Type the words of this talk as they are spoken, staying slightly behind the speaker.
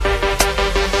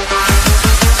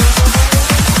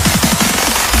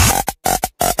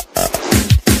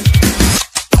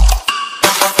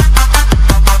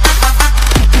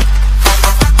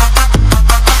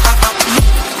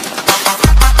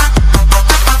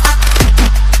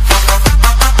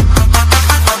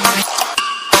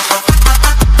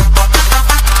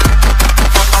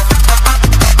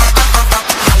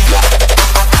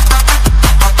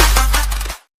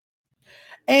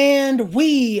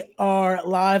We are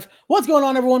live. What's going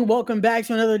on, everyone? Welcome back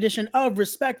to another edition of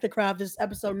Respect the Craft. This is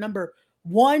episode number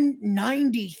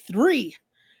 193.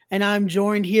 And I'm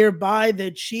joined here by the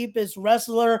cheapest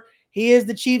wrestler. He is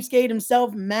the cheapskate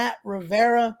himself, Matt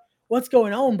Rivera. What's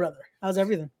going on, brother? How's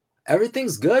everything?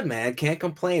 Everything's good, man. Can't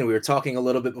complain. We were talking a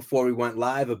little bit before we went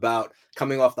live about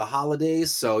coming off the holidays.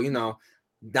 So,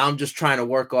 now I'm just trying to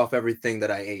work off everything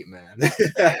that I ate,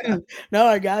 man. No,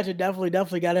 I got you. Definitely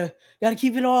gotta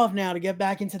keep it off now to get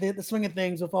back into the swing of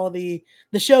things with all the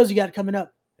shows you got coming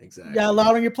up. You got a Exactly.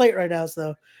 lot on your plate right now,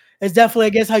 so it's definitely, I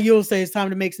guess, how you'll say it's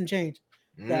time to make some change.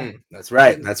 So, That's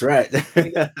right. That's right.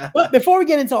 but before we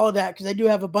get into all of that, because I do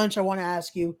have a bunch I want to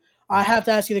ask you, I Mhm. have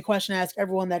to ask you the question I ask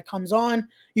everyone that comes on.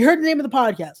 You heard the name of the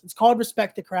podcast. It's called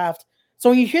Respect the Craft.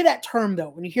 So when you hear that term, though,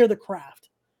 when you hear the craft,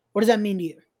 what does that mean to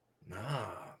you?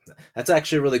 Ah, that's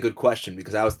actually a really good question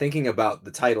because I was thinking about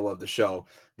the title of the show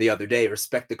the other day,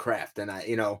 Respect the Craft. And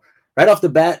right off the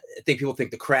bat, I think people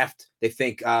think the craft, they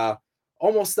think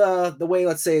almost the way,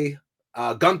 let's say,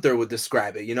 Gunther would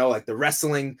describe it, like the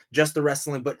wrestling, just the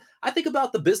wrestling. But I think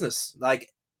about the business, like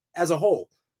as a whole.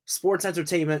 Sports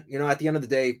entertainment, at the end of the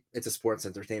day, it's a sports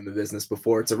entertainment business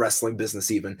before it's a wrestling business,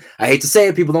 even. I hate to say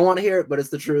it, people don't want to hear it, but it's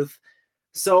the truth.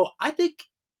 So I think,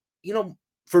 you know,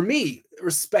 for me,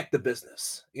 respect the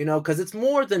business, because it's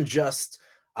more than just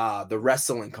the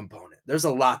wrestling component. There's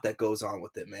a lot that goes on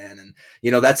with it, man.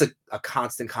 And, that's a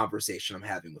constant conversation I'm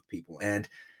having with people. And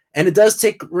it does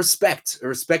take respect.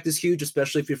 Respect is huge,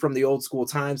 especially if you're from the old school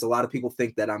times. A lot of people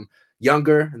think that I'm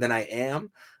younger than I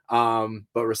am.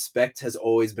 But respect has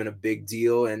always been a big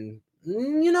deal. And,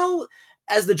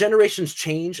 as the generations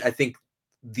change, I think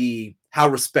the how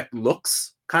respect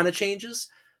looks kind of changes.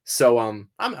 So I'm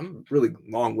really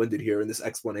long-winded here in this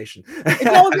explanation. It's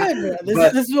all good, bro.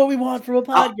 But This is what we want from a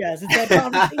I'll, podcast. It's that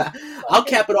conversation. It's all I'll good.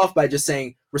 cap it off by just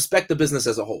saying respect the business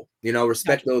as a whole.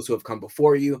 Respect Gotcha. those who have come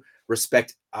before you.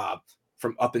 Respect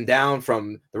from up and down,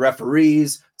 from the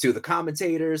referees to the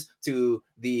commentators to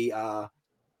the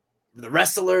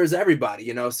wrestlers,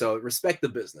 everybody. So respect the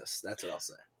business. That's what I'll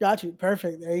say. Got you.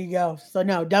 Perfect. There you go. So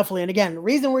no, definitely. And again, the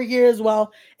reason we're here as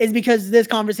well is because this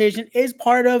conversation is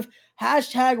part of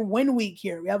hashtag win week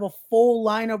here. We have a full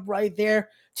lineup right there.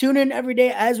 Tune in every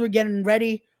day as we're getting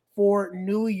ready for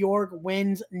New York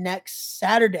wins next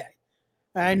Saturday.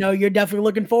 I know you're definitely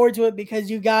looking forward to it because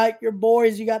you got your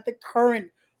boys, you got the current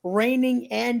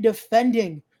reigning and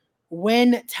defending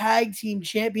win tag team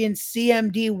champion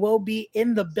CMD will be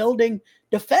in the building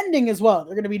defending as well.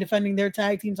 They're going to be defending their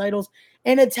tag team titles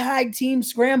in a tag team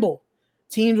scramble.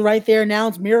 Teams right there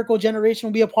announced Miracle Generation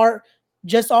will be a part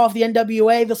just off the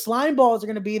NWA. The Slime Balls are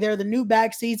going to be there, the new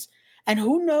back seats, and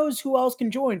who knows who else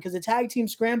can join because the tag team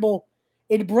scramble,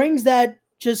 it brings that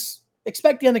just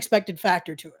expect the unexpected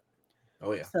factor to it.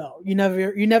 Oh yeah. So you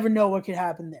never know what could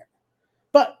happen there.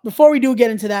 But before we do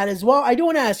get into that as well, I do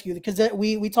want to ask you because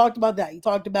we talked about that. You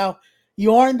talked about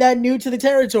you aren't that new to the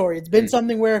territory. It's been Mm.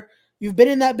 something where you've been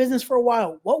in that business for a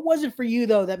while. What was it for you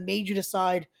though that made you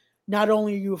decide not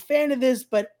only are you a fan of this,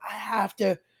 but I have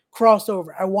to cross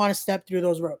over. I want to step through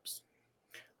those ropes.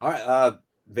 All right.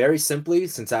 Very simply,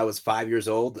 since I was 5 years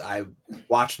old, I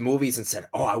watched movies and said,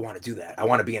 "Oh, I want to do that. I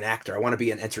want to be an actor. I want to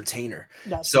be an entertainer."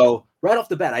 Gotcha. So right off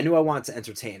the bat, I knew I wanted to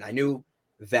entertain. I knew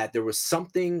that there was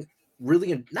something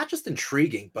really not just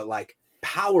intriguing, but like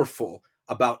powerful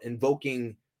about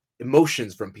invoking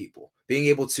emotions from people, being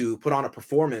able to put on a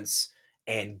performance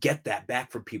and get that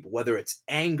back from people, whether it's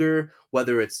anger,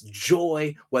 whether it's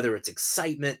joy, whether it's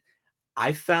excitement.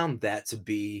 I found that to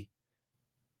be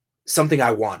something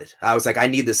I wanted. I was like, I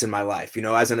need this in my life.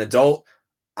 As an adult,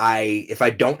 if I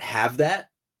don't have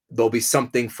that, there'll be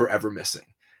something forever missing.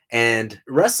 And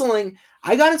wrestling,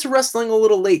 I got into wrestling a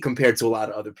little late compared to a lot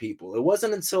of other people. It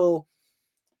wasn't until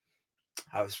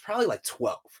I was probably like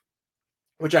 12,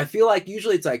 which I feel like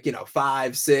usually it's like,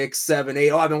 5, 6, 7,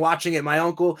 8. Oh, I've been watching it. My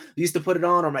uncle used to put it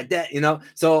on, or my dad.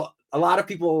 So a lot of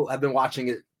people have been watching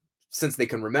it since they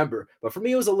can remember. But for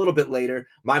me, it was a little bit later.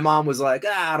 My mom was like,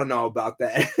 I don't know about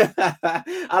that.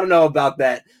 I don't know about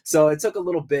that. So it took a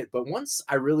little bit. But once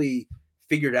I really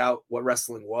figured out what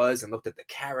wrestling was and looked at the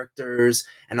characters,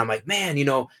 and I'm like, man,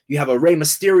 you have a Rey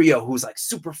Mysterio who's like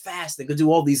super fast and could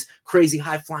do all these crazy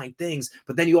high flying things.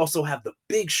 But then you also have the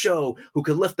Big Show who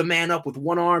could lift the man up with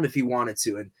one arm if he wanted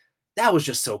to. And that was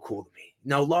just so cool to me.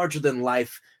 Larger than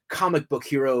life comic book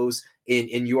heroes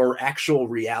in your actual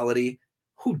reality.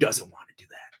 Who doesn't want to do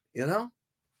that?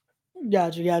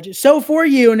 Gotcha. So for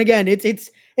you, and again, it's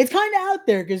kind of out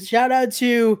there because shout out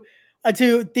to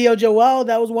Theo Joel.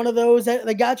 That was one of those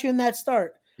that got you in that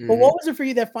start. But Mm-hmm. what was it for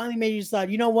you that finally made you decide?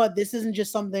 You know what? This isn't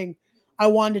just something I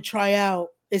wanted to try out.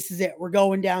 This is it. We're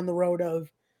going down the road of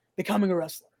becoming a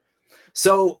wrestler?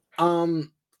 So,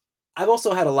 I've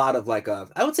also had a lot of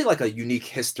I would say like a unique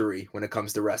history when it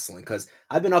comes to wrestling because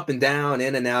I've been up and down,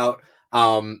 in and out.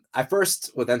 I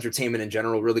first with entertainment in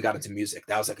general really got into music.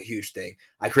 That was like a huge thing.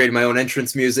 I created my own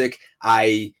entrance music.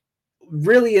 I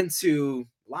really into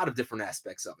a lot of different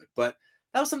aspects of it, but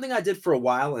that was something I did for a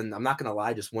while. And I'm not gonna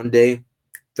lie, just one day,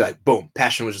 like boom,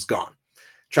 passion was just gone.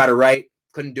 Try to write,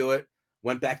 couldn't do it.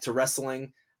 Went back to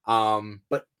wrestling.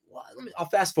 But I'll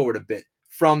fast forward a bit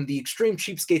from the Extreme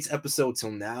Cheapskates episode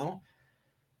till now.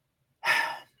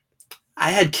 I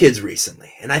had kids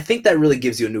recently, and I think that really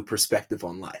gives you a new perspective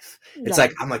on life. It's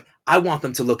like I'm like I want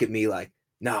them to look at me like,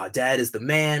 nah, dad is the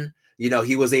man.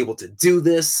 He was able to do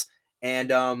this,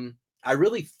 and I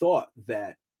really thought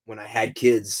that when I had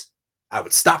kids, I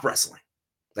would stop wrestling.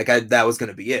 That was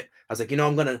gonna be it. I was like,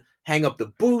 I'm gonna hang up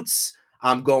the boots.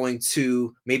 I'm going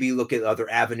to maybe look at other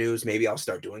avenues. Maybe I'll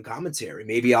start doing commentary.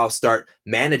 Maybe I'll start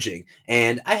managing.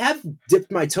 And I have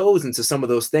dipped my toes into some of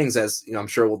those things, as I'm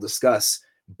sure we'll discuss.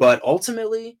 But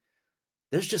ultimately,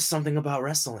 there's just something about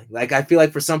wrestling. Like I feel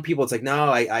like for some people, it's like,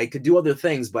 no, I could do other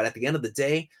things, but at the end of the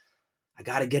day, I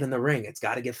got to get in the ring. It's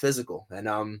got to get physical.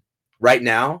 And right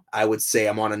now, I would say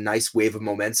I'm on a nice wave of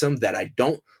momentum that I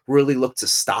don't really look to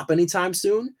stop anytime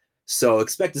soon. So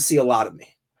expect to see a lot of me.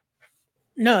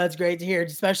 No, that's great to hear.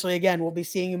 Especially again, we'll be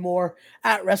seeing you more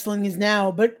at Wrestling Is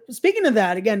Now. But speaking of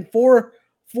that, again, for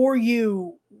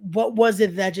you, what was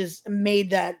it that just made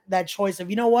that choice of,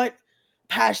 you know what,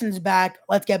 passion's back,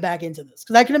 let's get back into this?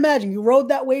 Because I can imagine you rode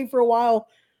that wave for a while.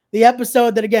 The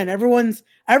episode that again, everyone's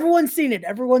seen it.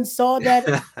 Everyone saw that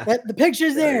the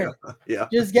picture's there. Yeah.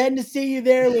 Just getting to see you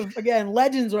there with again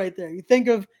legends right there. You think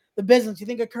of the business, you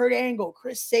think of Kurt Angle,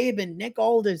 Chris Sabin, Nick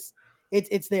Aldis.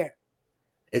 It's there.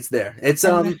 It's there. It's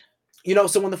so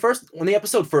when the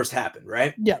episode first happened,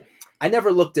 right? Yeah. I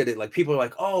never looked at it like people are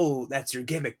like, "Oh, that's your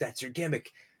gimmick. That's your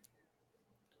gimmick."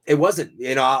 It wasn't,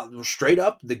 straight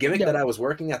up. The gimmick that I was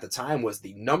working at the time was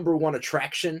the number one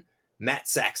attraction, Matt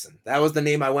Saxon. That was the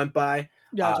name I went by.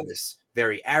 Gotcha. This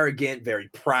very arrogant, very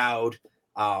proud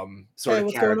sort of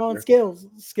what's character. going on?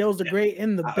 Skills are great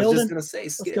in the building. I was just gonna say,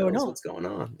 Skills. What's going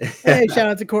on? Hey, shout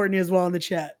out to Courtney as well in the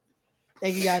chat.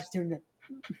 Thank you guys for tuning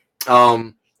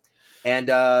in.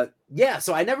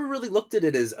 So I never really looked at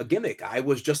it as a gimmick. I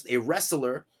was just a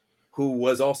wrestler who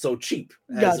was also cheap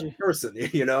as a person,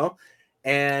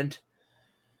 And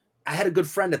I had a good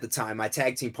friend at the time, my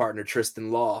tag team partner,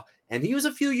 Tristan Law, and he was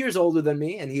a few years older than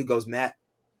me. And he goes, "Matt,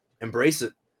 embrace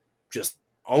it. Just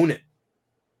own it."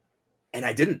 And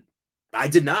I didn't. I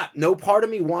did not. No part of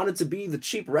me wanted to be the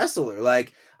cheap wrestler.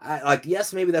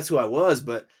 Yes, maybe that's who I was,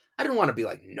 but I didn't want to be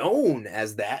like known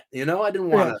as that. I didn't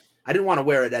want to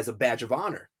wear it as a badge of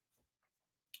honor.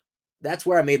 That's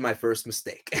where I made my first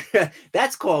mistake.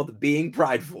 That's called being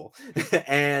prideful.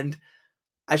 And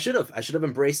I should have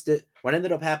embraced it. What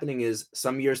ended up happening is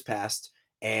some years passed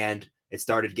and it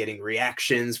started getting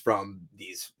reactions from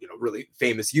these, really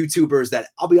famous YouTubers that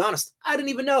I'll be honest, I didn't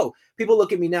even know. People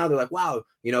look at me now, they're like, wow,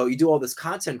 you do all this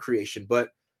content creation, but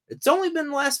it's only been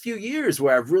the last few years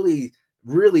where I've really,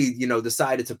 really,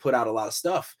 decided to put out a lot of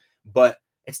stuff, but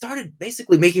it started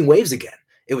basically making waves again.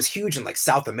 It was huge in like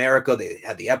South America. They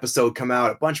had the episode come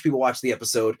out. A bunch of people watched the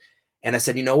episode. And I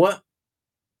said, you know what?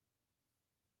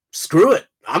 Screw it.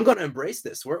 I'm going to embrace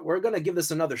this. We're going to give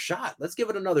this another shot. Let's give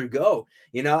it another go.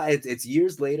 It's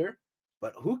years later,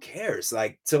 but who cares?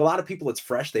 Like to a lot of people, it's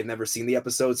fresh. They've never seen the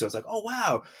episode. So it's like, oh,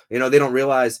 wow. They don't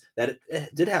realize that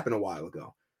it did happen a while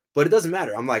ago. But it doesn't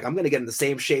matter. I'm going to get in the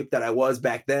same shape that I was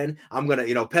back then. I'm going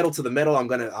to, pedal to the metal.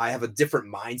 I have a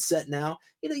different mindset now.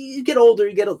 You get older,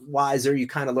 you get wiser, you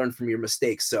kind of learn from your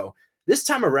mistakes. So this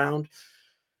time around,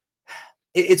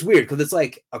 it's weird because it's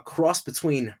like a cross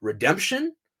between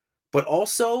redemption, but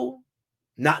also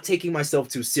not taking myself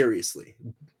too seriously,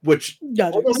 which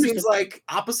almost seems like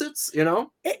opposites, In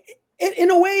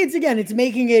a way, it's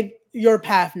making it your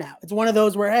path now. It's one of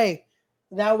those where, hey,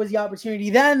 that was the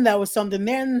opportunity then, that was something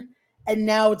then, and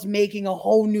now it's making a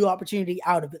whole new opportunity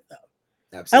out of it,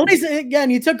 though. Absolutely. At least,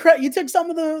 again, you took some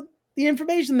of the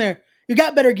information there. You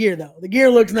got better gear, though. The gear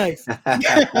looks nice.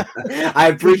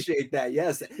 I appreciate that,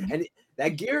 yes. And that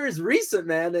gear is recent,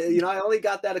 man. I only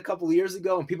got that a couple of years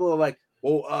ago, and people are like,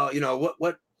 well,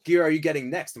 what gear are you getting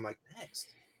next? I'm like, next?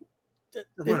 It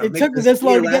took me this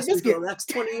long to get this gear. The next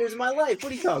 20 years of my life.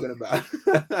 What are you talking about?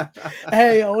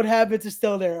 Hey, old habits are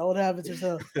still there.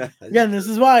 Again, this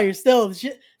is why you're still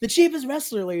the cheapest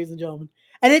wrestler, ladies and gentlemen.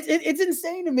 And it's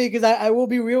insane to me because I will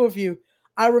be real with you.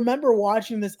 I remember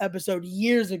watching this episode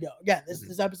years ago. Again,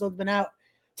 this episode's been out.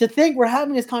 To think we're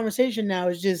having this conversation now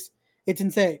is just, it's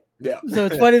insane. Yeah. So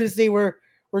it's funny to see we're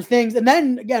were things. And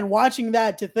then again, watching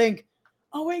that to think,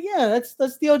 oh wait, yeah,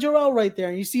 that's Theo Jarrell right there.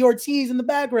 And you see Ortiz in the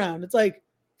background. It's like,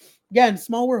 again,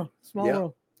 small world, small Yep.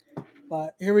 world.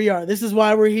 But here we are. This is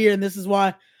why we're here, and this is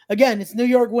why, again, it's New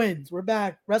York wins. We're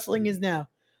back. Wrestling is now.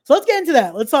 So let's get into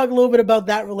that. Let's talk a little bit about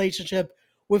that relationship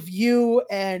with you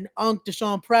and Unc,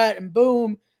 Deshaun Pratt, and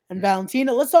Boom, and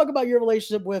Valentina. Let's talk about your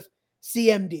relationship with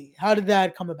CMD. How did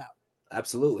that come about?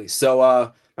 Absolutely.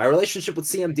 So, my relationship with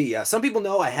CMD. Some people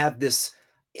know I have this.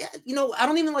 I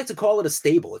don't even like to call it a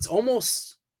stable. It's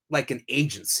almost like an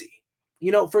agency.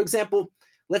 For example,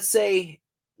 let's say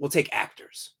we'll take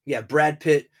actors. You have Brad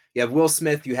Pitt, you have Will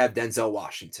Smith, you have Denzel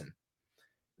Washington.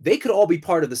 They could all be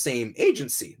part of the same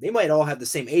agency. They might all have the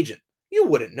same agent. You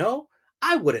wouldn't know.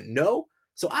 I wouldn't know.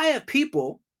 So I have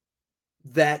people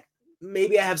that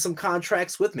maybe I have some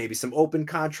contracts with, maybe some open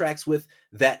contracts with,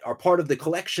 that are part of the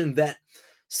collection, that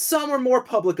some are more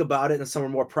public about it and some are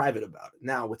more private about it.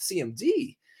 Now with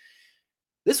CMD,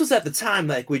 this was at the time,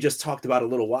 like we just talked about a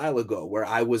little while ago, where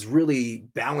I was really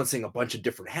balancing a bunch of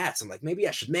different hats. I'm like, maybe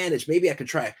I should manage, maybe I could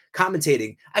try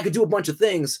commentating, I could do a bunch of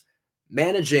things.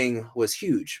 Managing was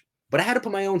huge, but I had to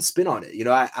put my own spin on it.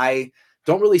 I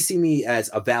don't really see me as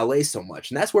a valet so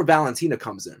much, and that's where Valentina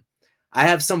comes in. I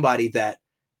have somebody that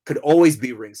could always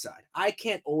be ringside. I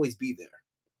can't always be there.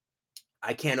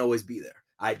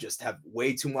 I just have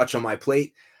way too much on my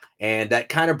plate. And that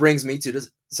kind of brings me to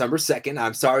December 2nd.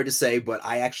 I'm sorry to say, but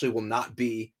I actually will not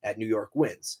be at New York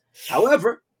Wins.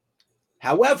 However,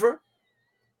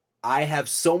 I have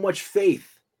so much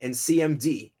faith in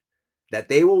CMD that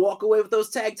they will walk away with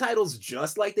those tag titles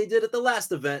just like they did at the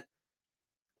last event.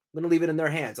 I'm gonna leave it in their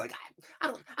hands. Like,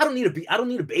 I don't need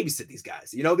to babysit these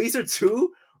guys. These are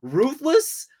two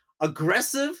ruthless,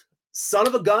 aggressive son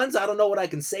of a guns. I don't know what I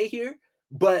can say here,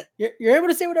 but you're able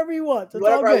to say whatever you want. That's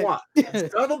whatever all I good.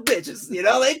 want. Son of bitches,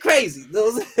 they crazy.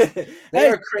 They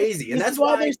are crazy, and that's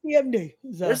why they're CMD.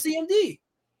 So. They're CMD,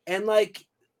 and like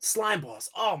slime balls.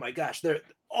 Oh my gosh, they're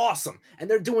awesome, and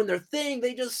they're doing their thing.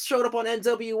 They just showed up on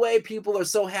NWA. People are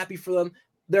so happy for them.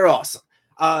 They're awesome.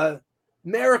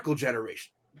 Miracle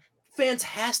Generation,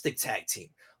 fantastic tag team,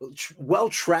 well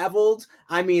traveled.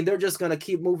 I mean, they're just gonna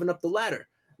keep moving up the ladder,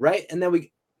 right? And then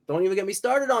we don't even get me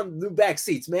started on the back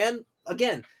seats, man.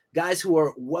 Again, guys who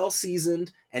are well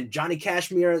seasoned, and Johnny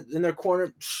Cashmere in their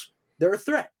corner, they're a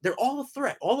threat. They're all a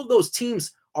threat. All of those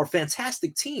teams are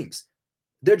fantastic teams.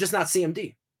 They're just not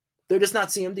CMD.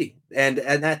 And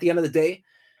at the end of the day,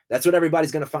 that's what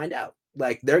everybody's going to find out.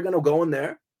 Like, they're going to go in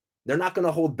there. They're not going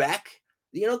to hold back.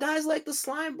 Guys like the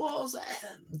slime balls,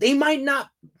 they might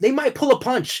pull a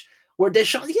punch where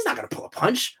Deshaun, he's not going to pull a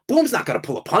punch. Boom's not going to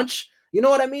pull a punch. You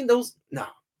know what I mean?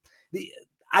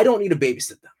 I don't need to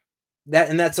babysit them.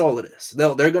 That's all it is.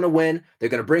 They're going to win. They're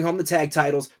going to bring home the tag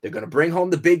titles. They're going to bring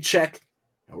home the big check,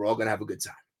 and we're all going to have a good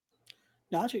time.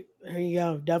 Gotcha. There you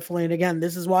go. Definitely. And again,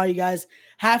 this is why you guys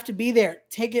have to be there.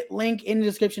 Ticket link in the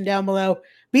description down below.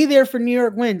 Be there for New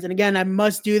York Wins. And again, I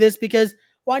must do this because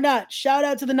why not? Shout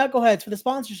out to the Knuckleheads for the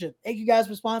sponsorship. Thank you guys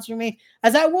for sponsoring me,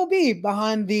 as I will be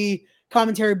behind the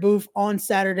commentary booth on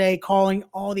Saturday, calling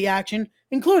all the action,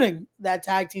 including that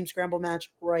tag team scramble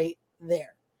match right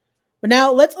there. But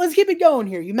now let's keep it going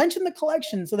here. You mentioned the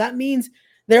collection, so that means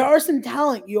there are some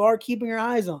talent you are keeping your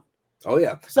eyes on. Oh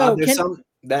yeah. So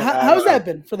how's that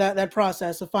been for that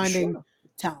process of finding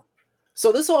talent?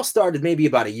 So this all started maybe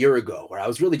about a year ago, where I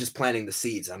was really just planting the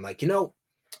seeds. I'm like,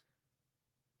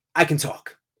 I can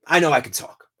talk. I know I can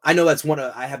talk. I know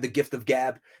I have the gift of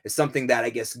gab. It's something that I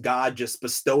guess God just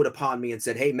bestowed upon me and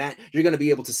said, hey, Matt, you're going to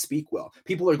be able to speak well.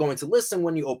 People are going to listen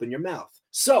when you open your mouth.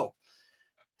 So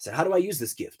I said, how do I use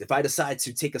this gift? If I decide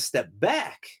to take a step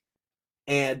back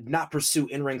and not pursue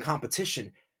in-ring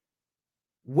competition,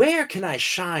 where can I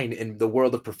shine in the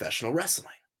world of professional wrestling?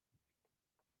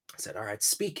 I said, all right,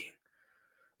 speaking.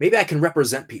 Maybe I can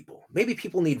represent people. Maybe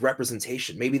people need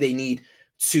representation. Maybe they need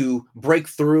to break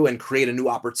through and create a new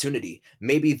opportunity.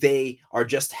 Maybe they are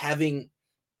just having,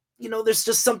 there's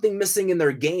just something missing in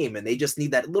their game, and they just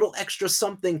need that little extra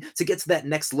something to get to that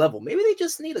next level. Maybe they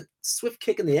just need a swift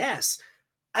kick in the ass.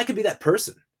 I could be that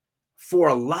person for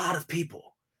a lot of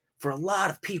people.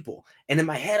 And in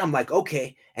my head, I'm like,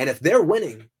 okay, and if they're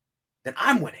winning, then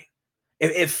I'm winning.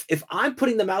 If I'm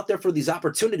putting them out there for these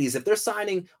opportunities, if they're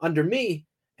signing under me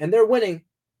and they're winning,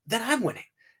 then I'm winning.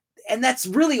 And that's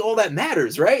really all that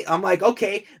matters, right? I'm like,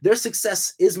 okay, their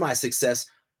success is my success,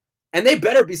 and they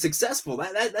better be successful.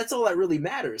 That's all that really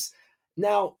matters.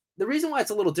 Now, the reason why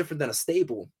it's a little different than a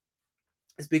stable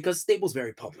is because stable's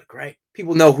very public, right?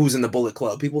 People know who's in the Bullet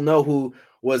Club. People know who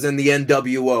was in the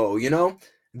NWO,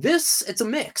 This, it's a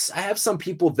mix. I have some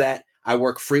people that I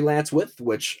work freelance with,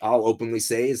 which I'll openly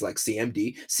say is like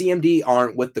CMD. CMD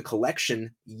aren't with the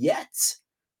collection yet,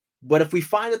 but if we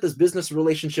find that this business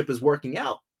relationship is working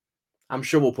out, I'm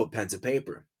sure we'll put pen to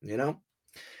paper, you know?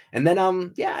 And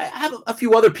then, yeah, I have a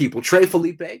few other people. Trey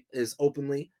Felipe is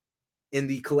openly in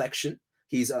the collection.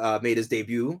 He's made his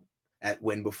debut at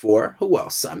Win before. Who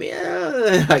else? I mean,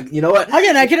 like, you know what?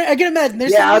 Again, I can imagine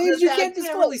there's Yeah, some I was names gonna you say I can't can't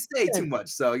disclose. really say too much.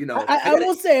 So, you know, I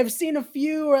will say I've seen a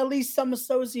few or at least some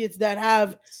associates that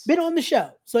have been on the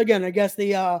show. So again, I guess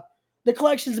the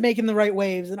collection's making the right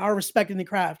waves and are respecting the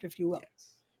craft, if you will. Yes.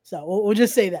 So we'll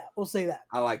just say that. We'll say that.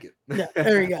 I like it. Yeah,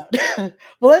 there you go.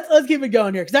 Well, let's keep it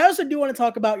going here because I also do want to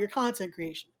talk about your content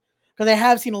creation because I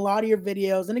have seen a lot of your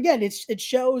videos, and again, it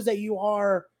shows that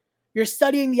you're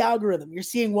studying the algorithm, you're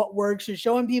seeing what works, you're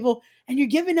showing people, and you're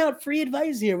giving out free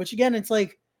advice here. Which again, it's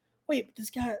like, wait, but this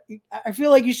guy, I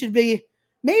feel like you should be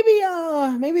maybe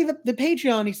the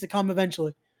Patreon needs to come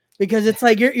eventually because it's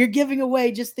like you're giving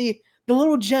away just the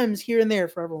little gems here and there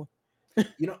for everyone.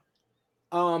 You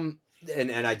know,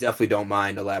 and I definitely don't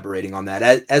mind elaborating on that.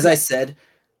 As I said,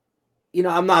 you know,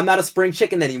 I'm not a spring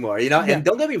chicken anymore, you know, Yeah. and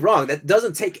don't get me wrong, that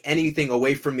doesn't take anything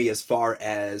away from me as far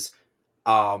as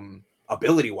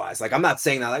ability wise. Like, I'm not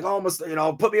saying that like, oh, almost, you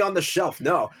know, put me on the shelf.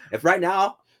 No, if right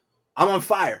now I'm on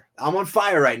fire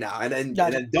right now, and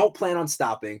Gotcha. then don't plan on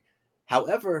stopping.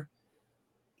 However,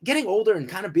 getting older and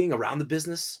kind of being around the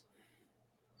business,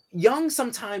 young,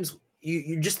 sometimes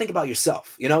you just think about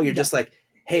yourself, you know, you're just like,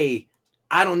 hey,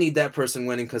 I don't need that person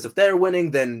winning because if they're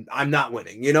winning, then I'm not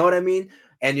winning. You know what I mean?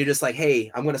 And you're just like, hey,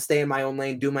 I'm gonna stay in my own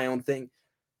lane, do my own thing.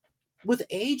 With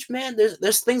age, man,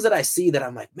 there's things that I see that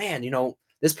I'm like, man, you know,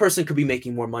 this person could be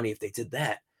making more money if they did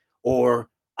that. Or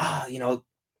you know,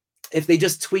 if they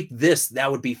just tweak this, that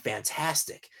would be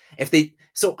fantastic.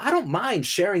 So I don't mind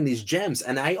sharing these gems.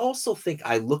 And I also think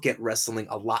I look at wrestling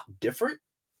a lot different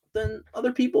than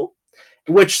other people,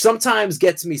 which sometimes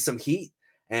gets me some heat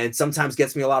and sometimes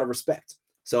gets me a lot of respect.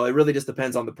 So it really just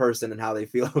depends on the person and how they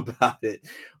feel about it.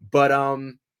 But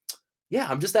yeah,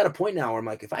 I'm just at a point now where I'm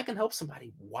like, if I can help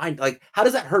somebody, why? Like, how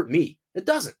does that hurt me? It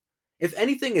doesn't. If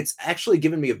anything, it's actually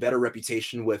given me a better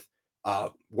reputation with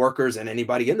workers and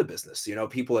anybody in the business. You know,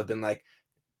 people have been like,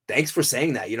 thanks for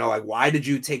saying that. You know, like, why did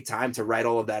you take time to write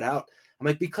all of that out? I'm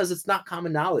like, because it's not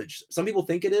common knowledge. Some people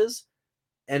think it is,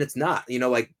 and it's not. You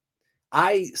know, like,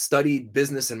 I studied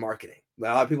business and marketing. A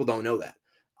lot of people don't know that.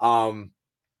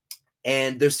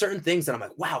 And there's certain things that I'm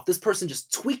like, wow, if this person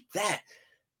just tweaked that,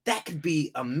 that could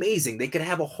be amazing. They could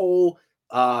have a whole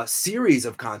series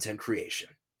of content creation.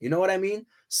 You know what I mean?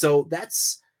 So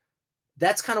that's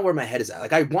kind of where my head is at.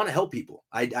 Like, I want to help people.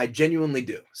 I genuinely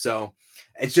do. So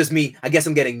it's just me. I guess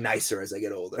I'm getting nicer as I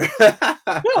get older.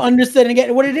 No, understanding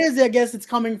it. What it is, I guess it's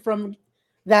coming from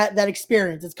that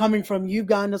experience. It's coming from you've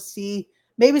gotten to see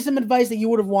maybe some advice that you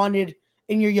would have wanted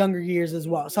in your younger years as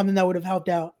well. Something that would have helped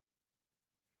out.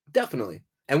 Definitely.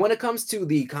 And when it comes to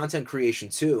the content creation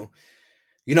too,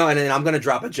 you know, and then I'm gonna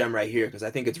drop a gem right here because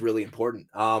I think it's really important.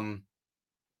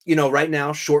 You know, right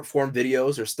now, short form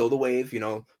videos are still the wave. You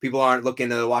know, people aren't looking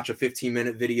to watch a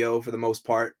 15-minute video for the most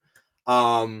part.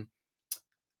 Um,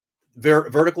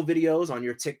 Vertical videos on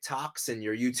your TikToks and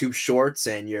your YouTube shorts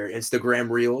and your Instagram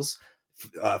reels,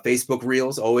 Facebook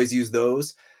reels, always use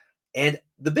those. And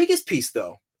the biggest piece,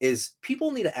 though, is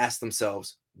people need to ask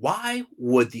themselves, why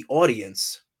would the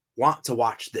audience want to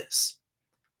watch this?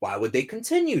 Why would they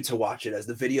continue to watch it as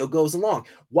the video goes along?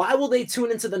 Why will they tune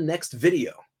into the next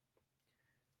video?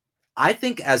 I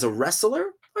think as a wrestler,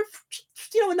 or,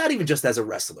 you know, not even just as a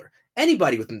wrestler,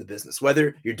 anybody within the business,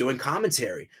 whether you're doing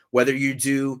commentary, whether you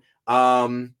do,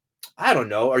 I don't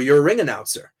know, or you're a ring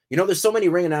announcer. You know, there's so many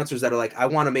ring announcers that are like, I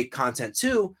want to make content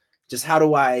too. Just how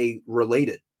do I relate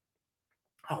it?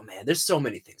 Oh man, there's so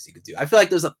many things you could do. I feel like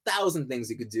there's 1,000 things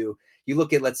you could do. You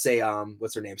look at, let's say,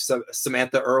 what's her name?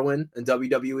 Samantha Irwin in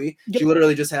WWE. She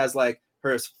literally just has like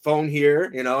her phone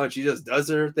here, you know, and she just does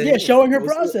her thing. Yeah, showing her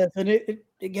process, and it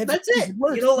gets. That's it.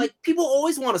 You know, like, people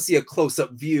always want to see a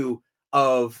close-up view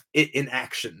of it in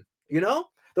action. You know,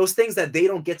 those things that they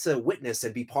don't get to witness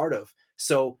and be part of.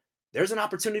 So there's an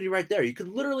opportunity right there. You could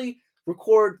literally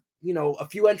record, you know, a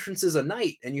few entrances a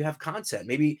night and you have content.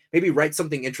 Maybe write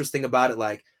something interesting about it,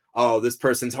 like, oh, this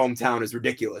person's hometown is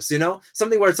ridiculous, you know,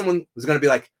 something where someone was going to be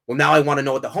like, well, now I want to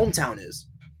know what the hometown is,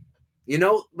 you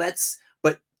know. But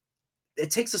it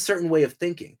takes a certain way of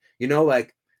thinking, you know,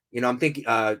 like, you know, I'm thinking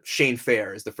Shane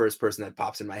Fair is the first person that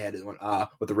pops in my head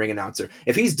with the ring announcer.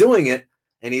 If he's doing it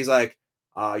and he's like,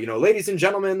 you know, ladies and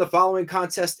gentlemen, the following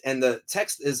contest, and the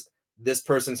text is, this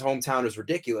person's hometown is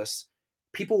ridiculous,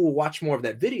 people will watch more of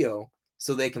that video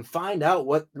so they can find out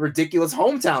what ridiculous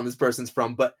hometown this person's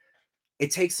from. But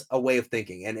it takes a way of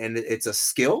thinking, and it's a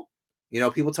skill.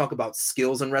 People talk about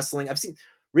skills in wrestling. I've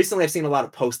seen a lot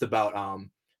of posts about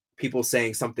people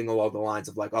saying something along the lines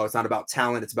of like, oh, it's not about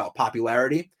talent, it's about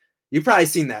popularity. You've probably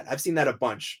seen that. I've seen that a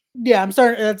bunch. Yeah, I'm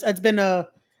starting. That's been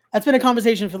a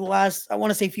conversation for the last, I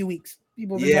want to say, few weeks.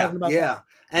 People have been talking about that.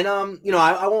 And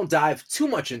I won't dive too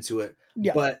much into it,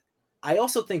 Yeah. but I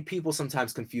also think people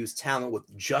sometimes confuse talent with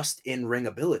just in-ring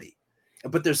ability.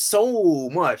 But there's so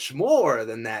much more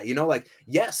than that, like,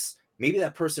 yes, maybe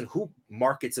that person who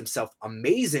markets himself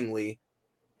amazingly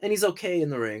and he's okay in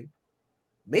the ring,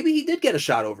 maybe he did get a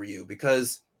shot over you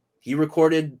because he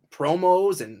recorded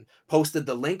promos and posted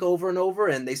the link over and over,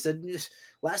 and they said,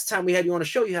 last time we had you on a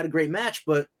show, you had a great match,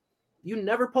 but you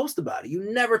never post about it.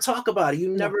 You never talk about it. You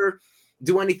never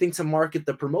do anything to market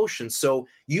the promotion. So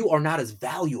you are not as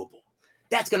valuable.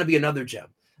 That's going to be another gem.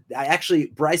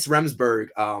 Bryce Remsburg,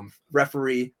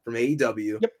 referee from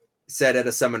AEW, said at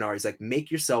a seminar, he's like,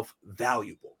 make yourself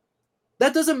valuable.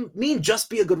 That doesn't mean just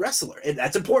be a good wrestler. And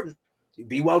that's important.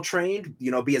 Be well-trained,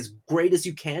 be as great as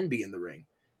you can be in the ring.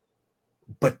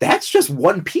 But that's just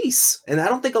one piece. And I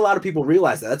don't think a lot of people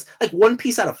realize that. That's like one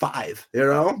piece out of 5,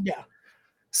 Yeah.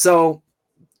 So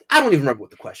I don't even remember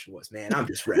what the question was, man. I'm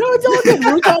just ready. No, it's all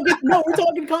good. We're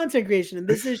talking content creation, and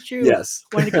this is true. Yes.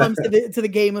 When it comes to the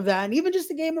game of that, and even just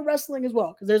the game of wrestling as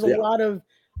well, because there's a lot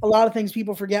of things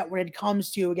people forget when it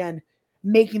comes to, again,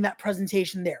 making that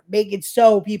presentation there, make it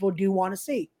so people do want to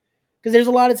see. Because there's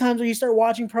a lot of times where you start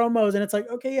watching promos and it's like,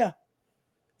 okay, yeah,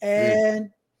 and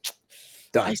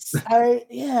done.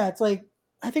 It's like,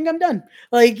 I think I'm done.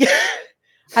 Like,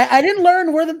 I didn't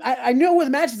learn where I know where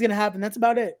the match is going to happen. That's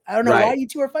about it. I don't know why you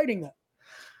two are fighting that.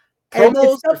 And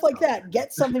it's stuff like that.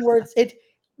 Get something where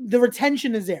the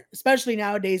retention is there, especially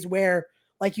nowadays where,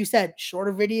 like you said,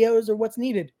 shorter videos are what's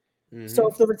needed. Mm-hmm. So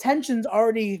if the retention's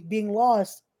already being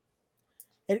lost,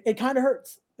 it kind of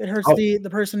hurts. It hurts the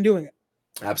person doing it.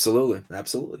 Absolutely,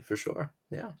 for sure.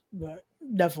 Yeah, but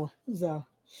definitely. So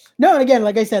no, and again,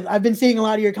 like I said, I've been seeing a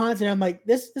lot of your content. I'm like,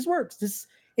 this works.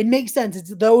 It makes sense.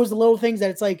 It's those little things that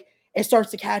it's like it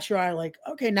starts to catch your eye. Like,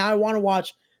 okay, now I want to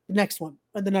watch the next one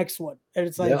and the next one, and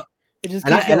it's like it just.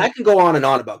 And I can go on and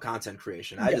on about content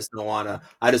creation. I just don't want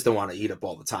to eat up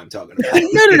all the time talking about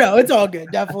it. No, it's all good.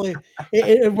 Definitely,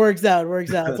 it works out.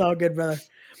 It's all good, brother.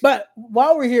 But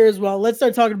while we're here as well, let's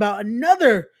start talking about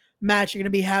another match you're going to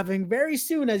be having very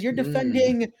soon as you're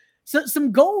defending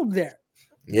some gold there.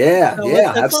 Yeah,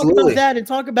 let's absolutely. Talk about that and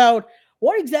talk about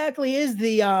what exactly is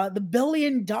the $1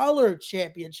 billion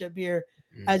championship here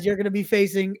as you're going to be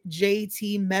facing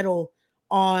JT Metal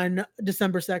on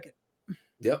December 2nd.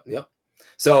 Yep.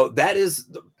 So that is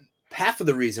half of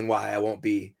the reason why I won't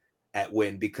be at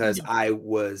Win, because I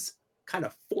was kind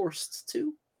of forced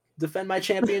to defend my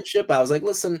championship. I was like,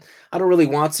 listen, I don't really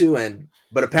want to,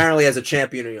 but apparently as a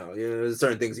champion, there's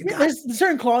certain things you got. There's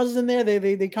certain clauses in there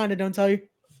they kind of don't tell you.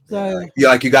 So,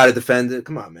 like you got to defend it.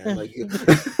 Come on, man. Like,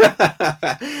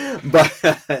 but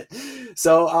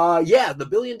so the $1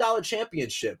 billion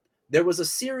championship. There was a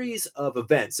series of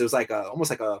events. It was like almost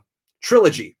like a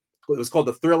trilogy. It was called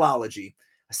the Thrillology,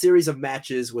 a series of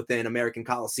matches within American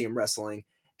Coliseum Wrestling.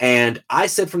 And I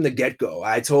said from the get-go,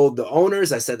 I told the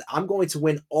owners, I said, I'm going to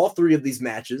win all 3 of these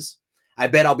matches. I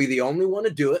bet I'll be the only one to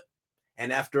do it.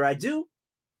 And after I do,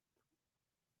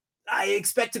 I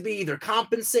expect to be either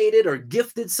compensated or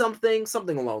gifted something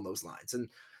along those lines. And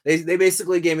they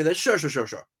basically gave me the sure.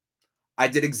 I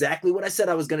did exactly what I said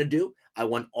I was going to do. I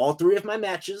won all 3 of my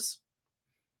matches.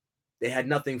 They had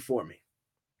nothing for me.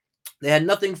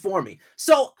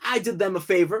 So I did them a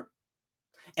favor,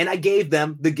 and I gave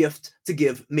them the gift to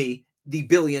give me the $1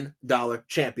 billion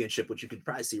championship, which you can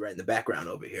probably see right in the background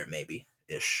over here,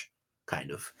 maybe-ish,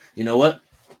 kind of. You know what?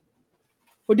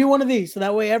 We'll do one of these, so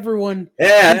that way everyone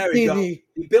there we go. The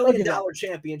 $1 billion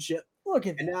championship. Look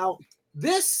at that. And now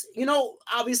this,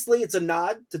 obviously it's a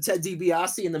nod to Ted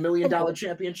DiBiase and the $1 million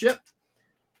championship.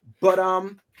 But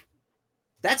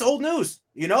that's old news.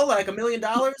 Like $1 million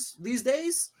these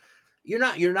days. You're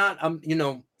not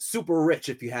super rich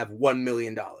if you have $1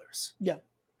 million. Yeah.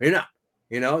 You're not.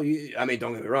 I mean,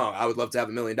 don't get me wrong. I would love to have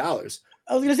 $1 million.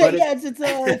 I was gonna say,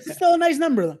 it's still a nice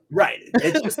number though. Right.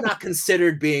 It's just not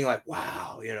considered being like,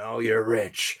 wow, you're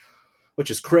rich, which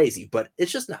is crazy, but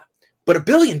it's just not. But $1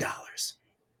 billion.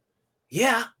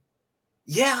 Yeah,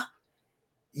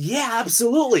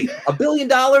 absolutely. $1 billion.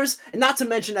 And not to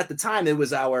mention at the time, it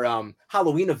was our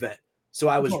Halloween event. So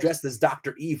I was dressed as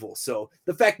Dr. Evil. So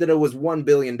the fact that it was $1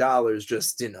 billion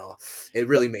just, it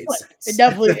really made sense. It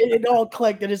definitely, it all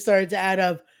clicked and it started to add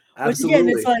up. Absolutely. Which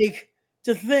again, it's like,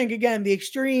 to think again, the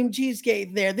extreme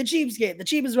cheapskate there, the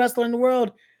cheapest wrestler in the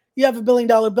world you have $1 billion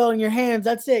belt in your hands.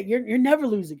 That's it. You're never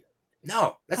losing it.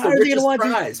 No, that's How the are they gonna richest want to?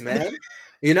 prize, man.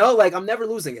 You know, like I'm never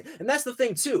losing it. And that's the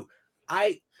thing too.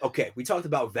 Okay, we talked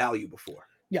about value before.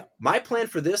 Yeah. My plan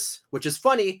for this, which is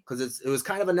funny because it was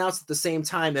kind of announced at the same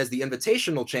time as the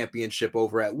Invitational Championship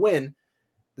over at Win.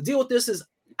 The deal with this is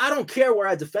I don't care where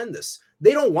I defend this.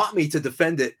 They don't want me to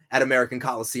defend it at American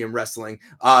Coliseum Wrestling.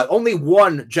 Only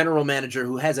one general manager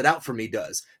who has it out for me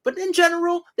does. But in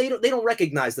general, they don't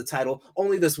recognize the title.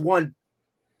 Only this one.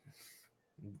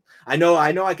 I know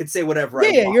I could say whatever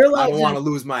I want. You're allowed. I don't want to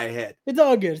lose my head. It's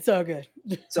all good. It's all good.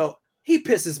 So he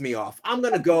pisses me off. I'm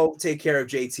going to go take care of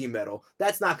JT Metal.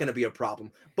 That's not going to be a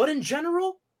problem. But in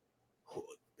general,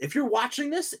 if you're watching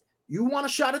this, you want a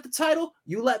shot at the title,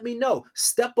 you let me know.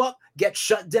 Step up, get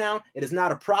shut down. It is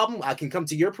not a problem. I can come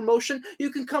to your promotion. You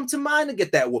can come to mine and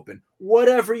get that whooping.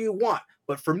 Whatever you want.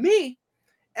 But for me,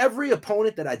 every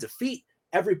opponent that I defeat,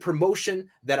 every promotion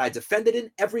that I defended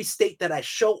in, every state that I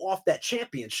show off that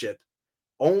championship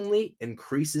only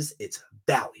increases its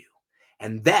value.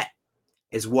 And that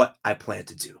is what I plan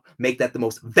to do. Make that the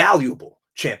most valuable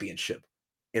championship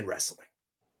in wrestling.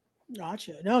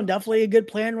 Gotcha. No, definitely a good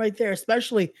plan right there,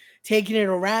 especially taking it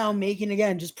around,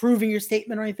 just proving your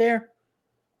statement right there.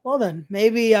 Well, then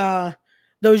maybe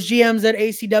those GMs at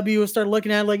ACW will start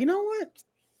looking at it like, you know what?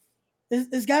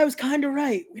 This guy was kind of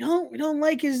right. We don't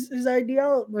like his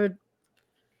idea, but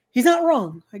he's not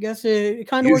wrong. I guess it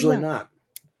kind of usually not.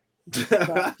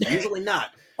 Usually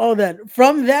not. Oh, then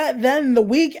from that, then the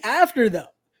week after, though,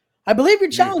 I believe you're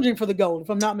challenging for the gold, if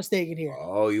I'm not mistaken here.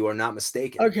 Oh, you are not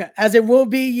mistaken. Okay, as it will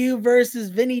be you versus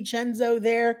Vinny Cenzo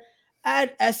there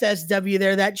at SSW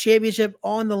there, that championship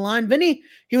on the line. Vinny,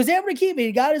 he was able to keep it.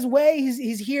 He got his way.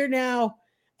 He's here now.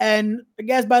 And I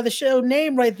guess by the show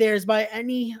name right there is by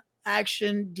any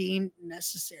action deemed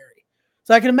necessary.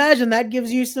 So I can imagine that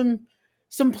gives you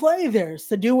some play there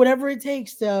to do whatever it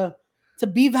takes to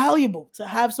be valuable, to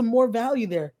have some more value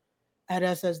there at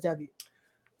SSW.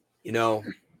 You know,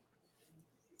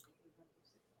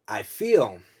 I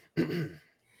feel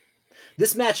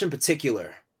this match in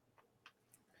particular,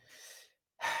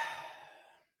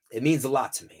 it means a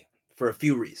lot to me for a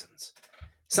few reasons.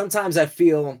 Sometimes I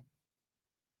feel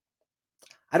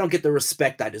I don't get the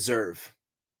respect I deserve.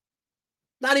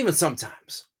 Not even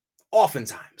sometimes,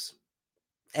 oftentimes.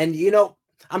 And, you know,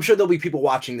 I'm sure there'll be people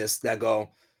watching this that go,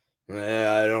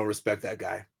 I don't respect that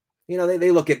guy. You know,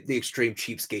 they look at the Extreme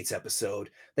Cheapskates episode.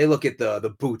 They look at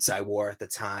the boots I wore at the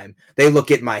time. They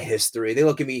look at my history. They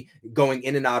look at me going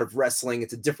in and out of wrestling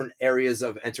into different areas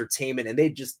of entertainment, and they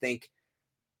just think,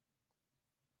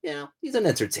 he's an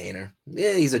entertainer.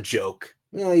 Yeah, he's a joke.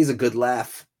 He's a good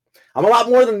laugh. I'm a lot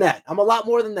more than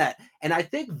that. And I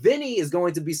think Vinny is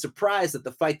going to be surprised at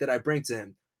the fight that I bring to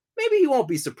him. Maybe he won't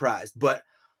be surprised, but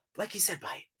like he said,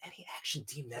 by any action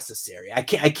deemed necessary, I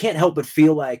can't help but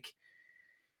feel like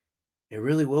it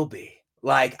really will be.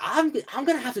 Like, I'm going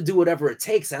to have to do whatever it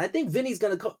takes. And I think Vinny's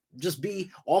going to just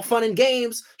be all fun and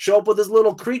games, show up with his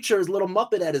little creature, his little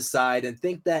Muppet at his side, and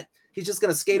think that he's just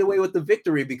going to skate away with the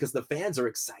victory because the fans are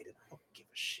excited. I don't give a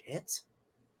shit.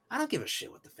 I don't give a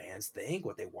shit what the fans think,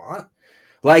 what they want.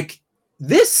 Like,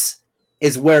 this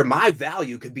is where my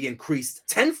value could be increased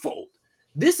tenfold.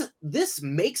 This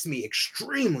makes me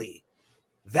extremely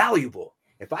valuable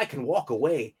if I can walk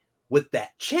away with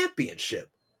that championship.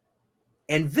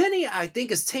 And Vinny, I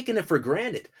think, is taking it for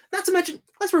granted. Not to mention,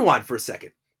 let's rewind for a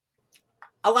second.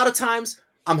 A lot of times,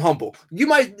 I'm humble.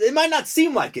 It might not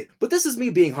seem like it, but this is me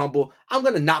being humble. I'm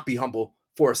going to not be humble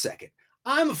for a second.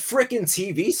 I'm a freaking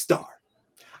TV star.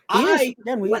 I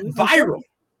went viral.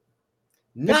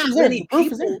 Not many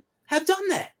people have done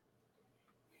that.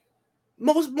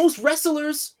 Most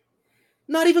wrestlers,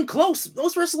 not even close.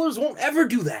 Most wrestlers won't ever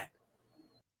do that.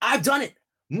 I've done it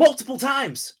multiple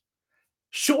times.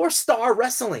 Sure Star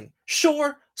Wrestling.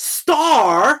 Sure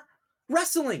Star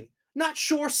Wrestling. Not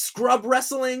Sure Scrub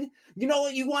Wrestling. You know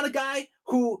what? You want a guy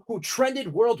who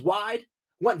trended worldwide,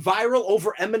 went viral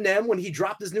over Eminem when he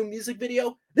dropped his new music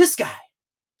video? This guy.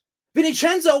 Vinny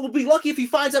Cenzo will be lucky if he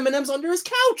finds M&Ms under his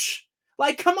couch.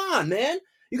 Like, come on, man.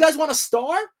 You guys want a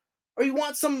star? Or you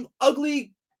want some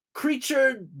ugly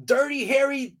creature, dirty,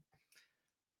 hairy?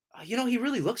 He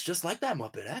really looks just like that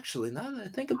Muppet, actually, now that I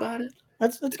think about it.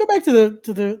 Let's go back to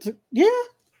yeah.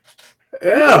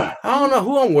 Yeah, I don't know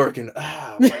who I'm working.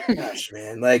 Oh my gosh,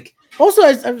 man! Like, also,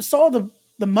 I saw the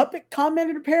Muppet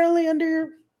commented apparently under your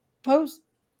post.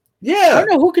 Yeah, I don't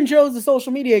know who controls the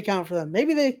social media account for them.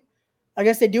 Maybe I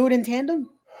guess they do it in tandem.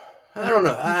 I don't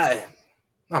know.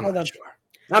 I'm not sure.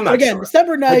 Again,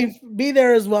 December 9th, be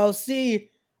there as well. See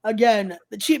again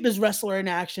the cheapest wrestler in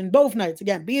action both nights.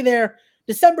 Again, be there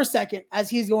December 2nd as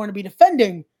he's going to be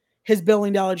defending his $1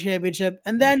 billion championship,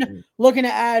 and then looking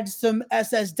to add some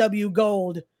SSW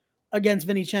gold against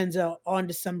Vincenzo on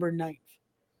December 9th.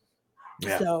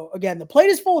 Yeah. So again, the plate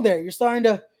is full there.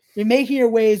 You're making your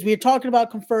ways. We're talking about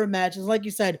confirmed matches. Like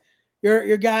you said,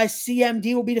 your guys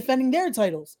CMD will be defending their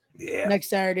titles next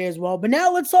Saturday as well. But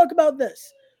now let's talk about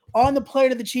this. On the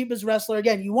plate of the cheapest wrestler,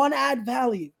 again, you want to add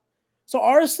value. So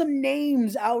are some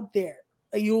names out there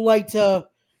that you like to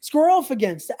score off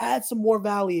against to add some more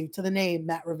value to the name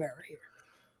Matt Rivera here?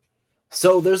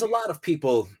 So there's a lot of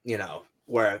people,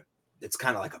 where it's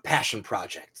kind of like a passion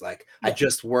project. Like I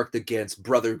just worked against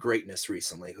Brother Greatness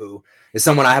recently, who is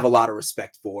someone I have a lot of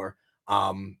respect for.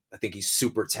 I think he's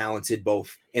super talented,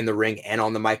 both in the ring and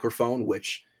on the microphone,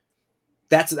 which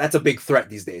that's a big threat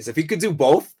these days. If he could do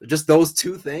both, just those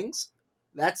two things,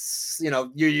 that's,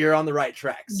 you're on the right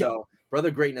track. So Brother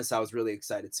Greatness, I was really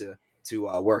excited to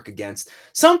work against.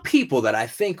 Some people that I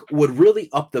think would really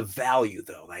up the value,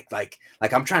 though, like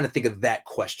I'm trying to think of that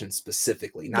question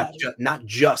specifically, not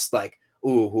just like,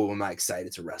 ooh, who am I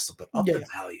excited to wrestle, but up the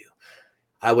value.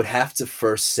 I would have to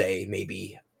first say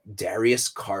maybe Darius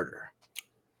Carter.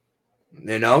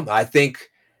 I think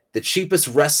the cheapest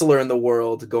wrestler in the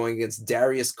world going against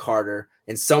Darius Carter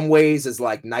in some ways is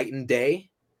like night and day,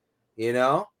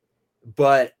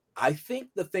 but I think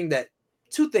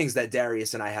two things that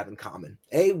Darius and I have in common.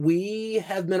 A, we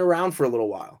have been around for a little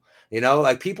while.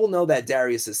 Like people know that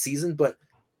Darius is seasoned, but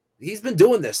he's been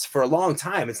doing this for a long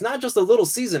time. It's not just a little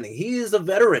seasoning. He is a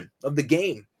veteran of the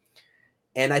game.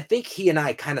 And I think he and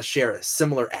I kind of share a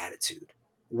similar attitude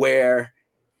where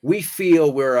we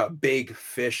feel we're a big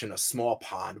fish in a small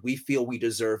pond. We feel we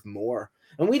deserve more.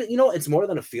 And it's more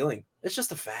than a feeling. It's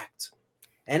just a fact.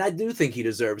 And I do think he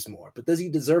deserves more. But does he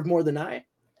deserve more than I?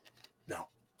 No.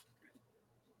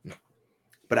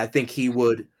 But I think he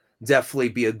would definitely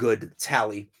be a good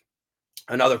tally.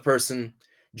 Another person,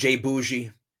 Jay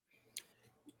Bougie.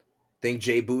 I think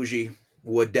Jay Bougie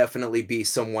would definitely be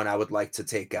someone I would like to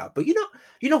take out. But you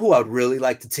know who I would really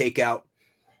like to take out?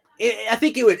 I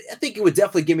think it would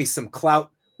definitely give me some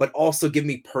clout, but also give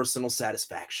me personal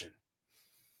satisfaction.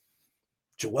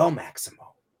 Joel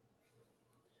Maximo.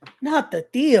 Not the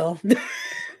deal.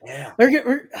 Yeah.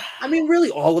 I mean, really,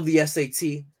 all of the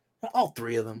SAT, all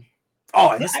three of them.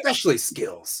 Oh, and especially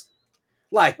Skills.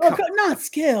 Like, not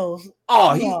Skills.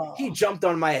 Oh, he jumped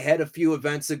on my head a few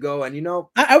events ago, and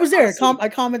I was there. I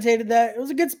commentated that. It was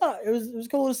a good spot. It was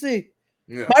cool to see.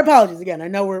 Yeah. My apologies again. I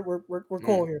know we're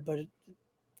cool here, but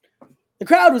the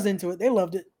crowd was into it. They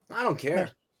loved it. I don't care.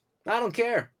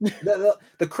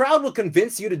 The crowd will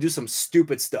convince you to do some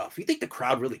stupid stuff. You think the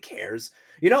crowd really cares?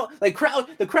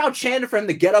 The crowd chanted for him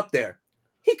to get up there.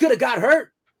 He could have got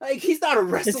hurt. Like, he's not a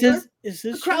wrestler.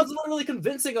 The crowd's literally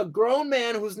convincing a grown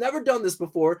man who's never done this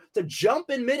before to jump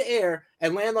in midair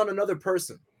and land on another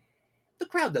person. The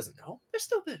crowd doesn't know. They're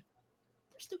stupid.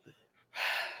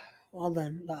 Well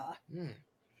then,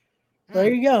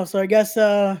 there you go. So I guess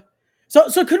so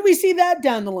could we see that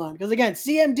down the line? Because again,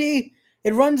 CMD,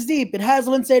 it runs deep. It has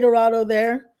Lince Dorado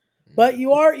there, but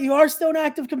you are still an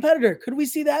active competitor. Could we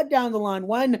see that down the line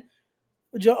when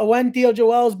Theo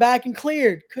Joel's back and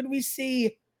cleared? Could we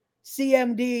see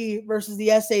CMD versus the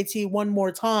SAT one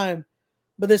more time,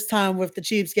 but this time with the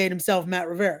cheapskate himself, Matt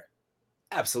Rivera?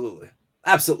 Absolutely.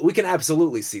 We can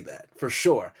absolutely see that for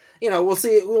sure.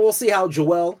 We'll see how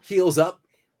Joel heals up,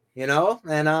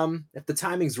 and if the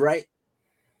timing's right,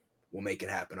 we'll make it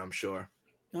happen, I'm sure.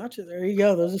 Gotcha. There you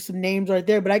go. Those are some names right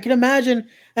there. But I can imagine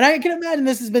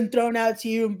this has been thrown out to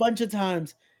you a bunch of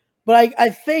times, but I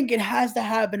think it has to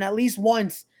happen at least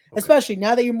once, especially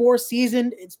now that you're more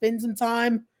seasoned. It's been some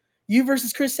time. You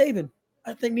versus Chris Sabin,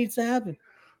 I think, needs to happen.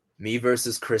 Me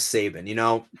versus Chris Sabin.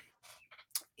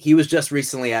 He was just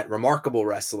recently at Remarkable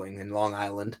Wrestling in Long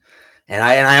Island, and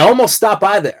I almost stopped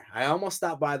by there.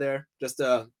 Just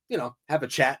to, have a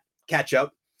chat, catch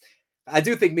up. I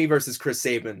do think me versus Chris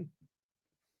Sabin,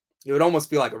 it would almost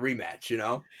feel like a rematch,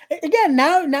 Again,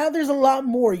 now there's a lot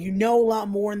more. A lot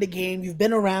more in the game. You've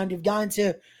been around. You've gotten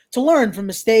to learn from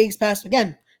mistakes past.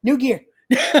 Again, new gear.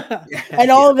 And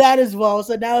all of that as well.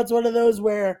 So now it's one of those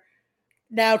where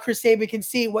now Chris Sabin can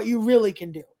see what you really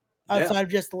can do outside of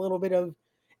just a little bit of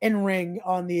in ring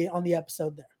on the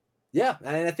episode there. Yeah,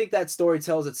 and I think that story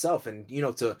tells itself. And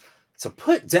to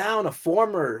put down a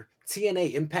former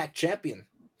TNA Impact champion,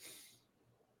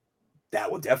 that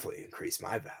will definitely increase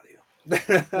my value.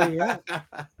 Yeah.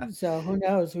 So who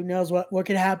knows what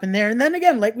could happen there. And then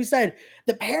again, like we said,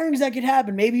 the pairings that could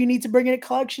happen. Maybe you need to bring in a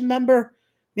collection member.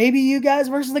 Maybe you guys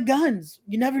versus the Guns.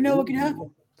 You never know what can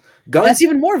happen. Guns, that's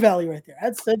even more value right there.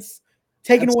 That's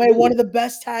taking away one of the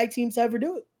best tag teams to ever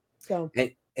do it. So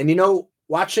and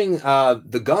watching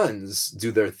the Guns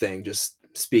do their thing, just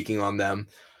speaking on them.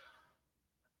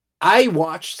 I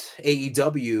watched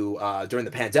AEW during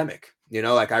the pandemic. You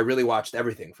know, like I really watched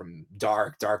everything from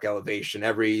Dark Elevation,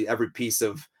 every piece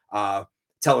of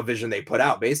television they put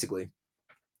out, basically.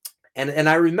 And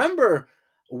I remember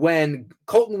when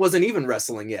Colton wasn't even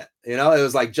wrestling yet. You know, it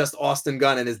was like just Austin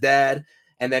Gunn and his dad,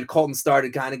 and then Colton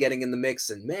started kind of getting in the mix.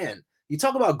 And man, you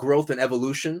talk about growth and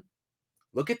evolution.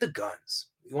 Look at the Guns.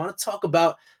 You want to talk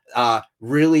about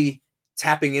really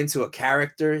tapping into a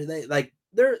character?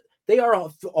 They are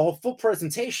all full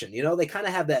presentation. You know, they kind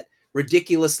of have that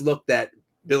ridiculous look that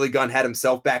Billy Gunn had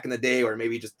himself back in the day, or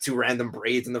maybe just two random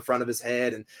braids in the front of his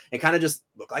head and kind of just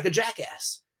look like a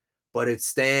jackass. But it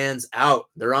stands out.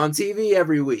 They're on TV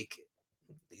every week.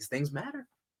 These things matter.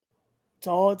 It's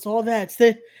all that.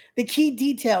 It's the key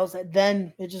details that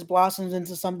then it just blossoms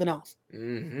into something else.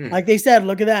 Mm-hmm. Like they said,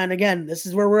 look at that. And again, this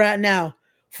is where we're at now.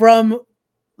 From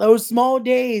those small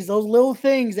days, those little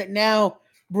things that now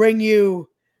bring you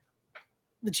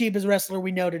the cheapest wrestler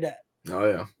we know today. Oh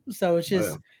yeah. So it's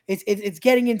just it's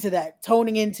getting into that,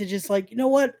 toning into just like, you know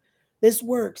what, this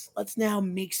works. Let's now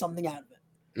make something out of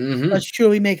it. Mm-hmm. Let's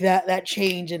truly make that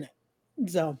change in it.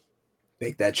 So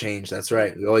make that change. That's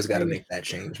right. We always got to make that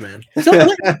change, man. So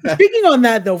speaking on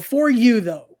that though, for you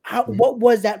though, what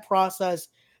was that process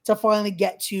to finally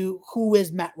get to who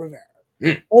is Matt Rivera?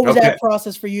 What was that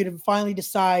process for you to finally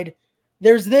decide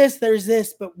there's this,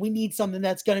 but we need something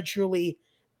that's going to truly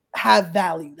have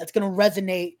value, that's going to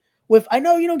resonate with, I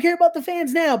know you don't care about the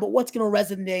fans now, but what's going to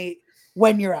resonate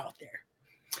when you're out there?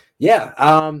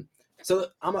 Yeah. So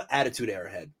I'm an Attitude Era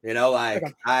head, you know, like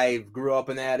I grew up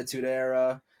in the Attitude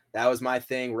Era. That was my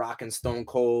thing, rocking Stone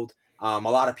Cold. A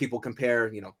lot of people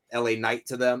compare, you know, LA Knight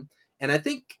to them. And I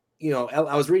think, you know,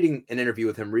 I was reading an interview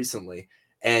with him recently,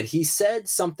 and he said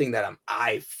something that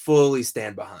I fully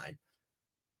stand behind.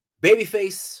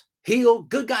 Babyface, heel,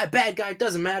 good guy, bad guy,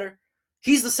 doesn't matter.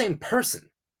 He's the same person.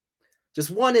 Just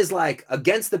one is like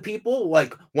against the people.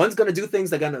 Like one's going to do things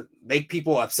that are going to make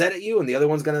people upset at you, and the other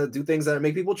one's going to do things that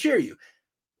make people cheer you.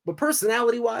 But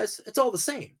personality-wise, it's all the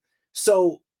same.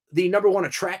 So the number one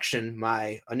attraction,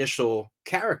 my initial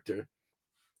character,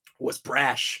 was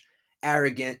brash,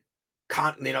 arrogant,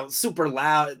 you know, super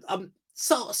loud,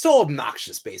 so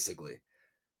obnoxious, basically.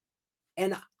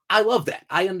 And I love that.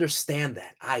 I understand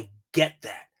that. I get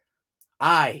that.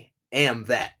 I am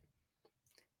that.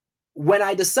 When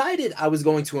I decided I was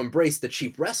going to embrace the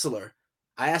cheap wrestler,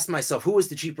 I asked myself, who is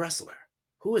the cheap wrestler?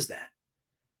 Who is that?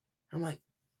 I'm like,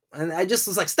 and I just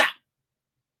was like, stop.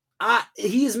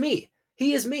 He is me.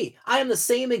 He is me. I am the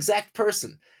same exact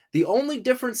person. The only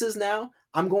difference is now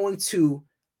I'm going to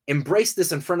embrace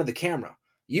this in front of the camera.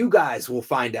 You guys will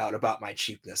find out about my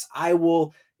cheapness. I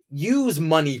will use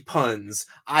money puns.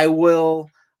 I will,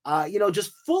 you know,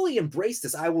 just fully embrace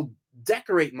this. I will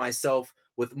decorate myself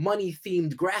with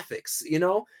money-themed graphics, you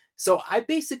know? So I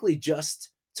basically just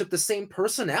took the same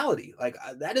personality, like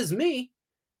that is me,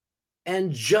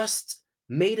 and just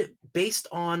made it based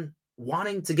on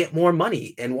wanting to get more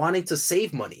money and wanting to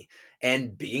save money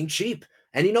and being cheap.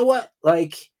 And you know what?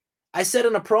 Like I said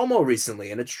in a promo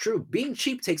recently, and it's true, being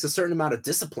cheap takes a certain amount of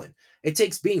discipline. It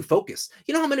takes being focused.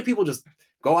 You know how many people just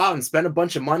go out and spend a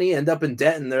bunch of money, end up in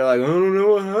debt, and they're like, I don't know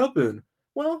what happened.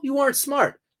 Well, you weren't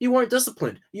smart. You weren't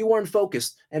disciplined. You weren't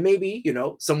focused. And maybe, you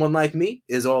know, someone like me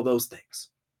is all those things.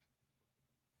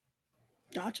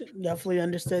 Gotcha. Definitely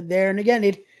understood there. And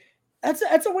again, that's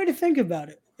a way to think about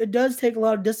it. It does take a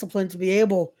lot of discipline to be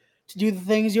able to do the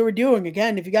things you were doing.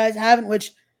 Again, if you guys haven't,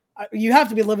 which you have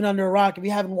to be living under a rock if you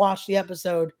haven't watched the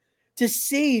episode,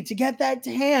 to get that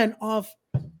hand off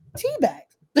Teabag.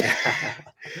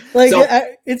 Like so,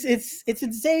 it's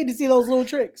insane to see those little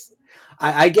tricks.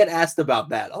 I get asked about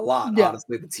that a lot,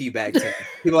 honestly, the teabag tan.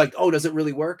 People are like, oh, does it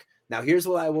really work? Now, here's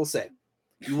what I will say.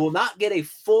 You will not get a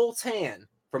full tan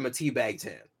from a teabag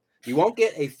tan. You won't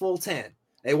get a full tan.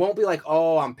 It won't be like,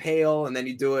 oh, I'm pale, and then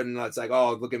you do it, and it's like,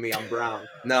 oh, look at me, I'm brown.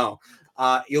 No.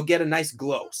 You'll get a nice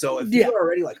glow. So if you're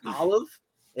already like olive,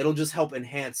 it'll just help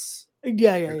enhance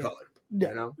your color.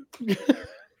 You know?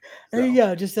 There you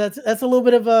go. Just that's a little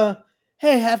bit of a,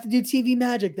 hey, I have to do TV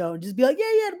magic, though. And just be like,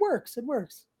 yeah, it works. It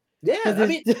works. Yeah, I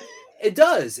mean, it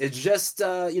does. It's just,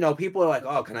 you know, people are like,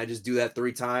 oh, can I just do that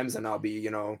 3 times and I'll be,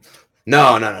 you know,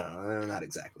 no, not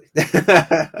exactly.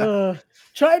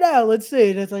 Try it out. Let's see.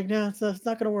 And it's like, no, it's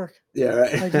not going to work. Yeah,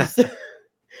 right.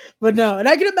 But no, and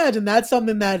I can imagine that's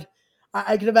something that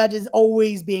I can imagine is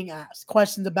always being asked.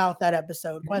 Questions about that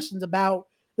episode, questions about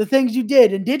the things you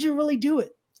did, and did you really do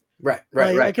it? Right.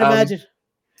 I can imagine.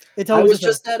 It's always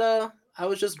I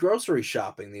was just grocery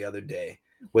shopping the other day.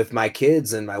 with my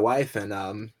kids and my wife,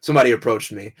 and somebody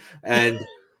approached me, and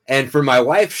for my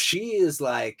wife, she is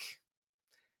like,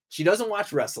 she doesn't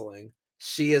watch wrestling.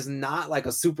 She is not like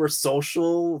a super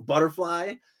social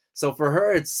butterfly. So for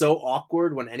her, it's so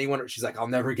awkward when anyone, she's like, I'll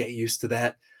never get used to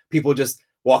that. People just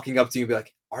walking up to you and be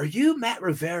like, are you Matt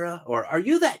Rivera? Or are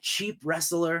you that cheap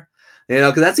wrestler? You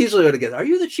know, because that's usually what it gets. Are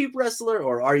you the cheap wrestler?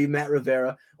 Or are you Matt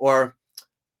Rivera? Or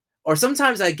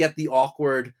sometimes I get the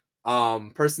awkward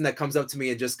person that comes up to me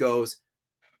and just goes,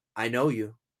 I know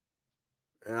you.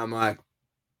 And I'm like,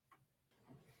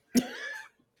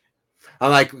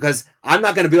 because I'm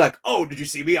not going to be like, oh, did you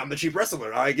see me? I'm the cheap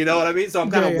wrestler. Like, you know what I mean? So I'm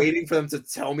kind of waiting for them to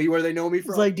tell me where they know me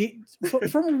from. It's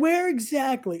like, from where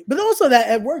exactly? But also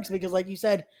that it works because, like you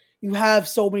said, you have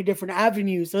so many different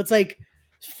avenues. So it's like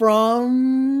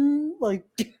from like.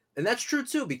 And that's true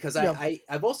too, because Yeah.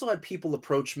 I've also had people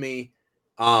approach me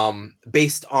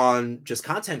based on just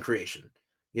content creation.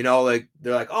 You know, like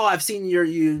they're like, oh, I've seen your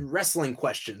wrestling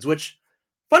questions, which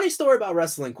funny story about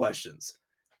wrestling questions.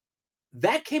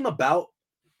 That came about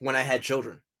when I had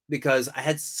children because I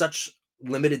had such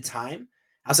limited time.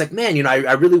 I was like, man, you know,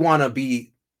 I really want to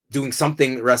be doing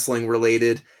something wrestling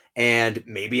related and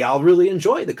maybe I'll really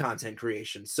enjoy the content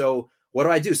creation. So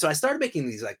what do? So I started making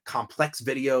these like complex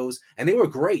videos and they were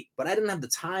great, but I didn't have the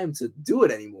time to do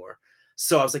it anymore.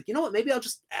 So I was like, you know what? Maybe I'll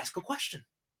just ask a question.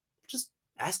 Just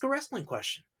ask a wrestling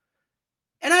question.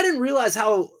 And I didn't realize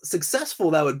how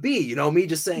successful that would be. You know, me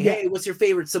just saying, hey, what's your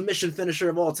favorite submission finisher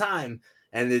of all time?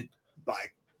 And it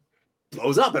like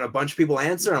blows up and a bunch of people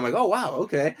answer. I'm like, oh, wow.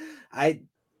 Okay.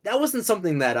 That wasn't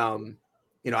something that,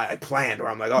 you know, I planned or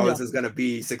I'm like, oh, this is going to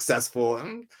be successful.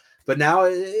 But now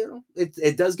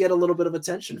it does get a little bit of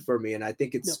attention for me. And I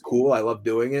think it's cool. I love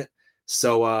doing it.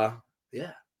 So,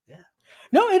 yeah.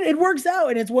 No, it works out.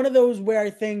 And it's one of those where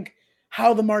I think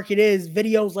how the market is,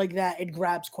 videos like that, it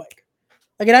grabs quick.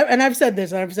 Like, and I've said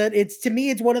this, and I've said it's, to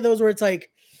me, it's one of those where it's like,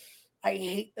 I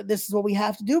hate that this is what we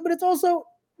have to do, but it's also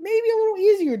maybe a little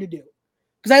easier to do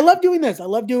because I love doing this. I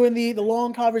love doing the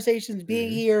long conversations, being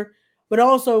here, but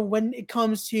also when it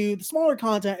comes to the smaller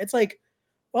content, it's like,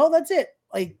 well, that's it.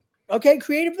 Like, okay,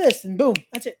 creative this, and boom,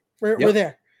 that's it. We're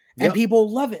there, and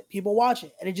people love it. People watch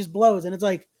it, and it just blows. And it's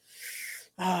like,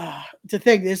 to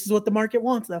think this is what the market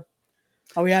wants, though.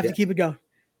 Oh, we have to keep it going.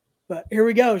 But here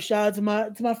we go. Shout out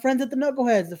to my friends at the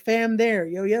Knuckleheads, the fam there.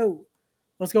 Yo.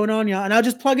 What's going on, y'all? And I'll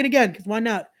just plug it again because why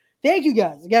not? Thank you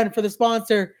guys again for the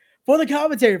sponsor for the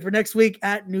commentary for next week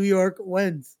at New York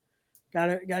Wins.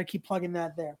 Gotta keep plugging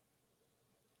that there.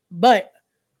 But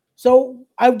so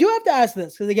I do have to ask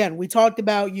this because again, we talked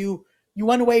about you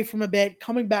went away from a bit,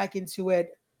 coming back into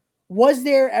it. Was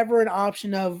there ever an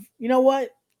option of, you know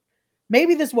what?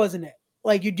 Maybe this wasn't it.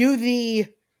 Like you do the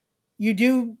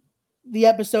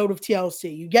episode of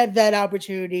TLC. You get that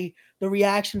opportunity, the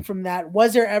reaction from that.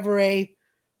 Was there ever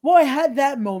well, I had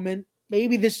that moment.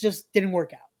 Maybe this just didn't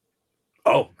work out.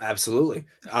 Oh, absolutely.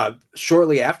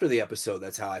 Shortly after the episode,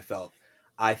 that's how I felt.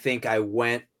 I think I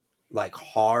went like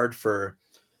hard for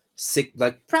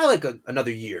probably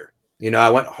another year. You know, I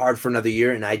went hard for another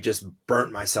year and I just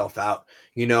burnt myself out.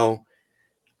 You know,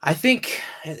 I think,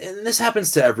 and this happens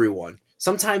to everyone.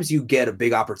 Sometimes you get a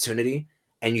big opportunity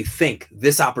and you think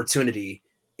this opportunity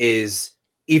is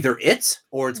either it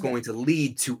or it's going to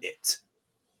lead to it.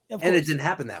 And it didn't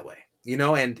happen that way, you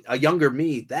know, and a younger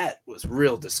me, that was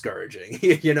real discouraging,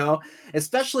 you know,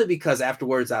 especially because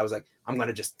afterwards I was like, I'm going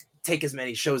to just take as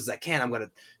many shows as I can. I'm going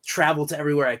to travel to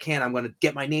everywhere I can. I'm going to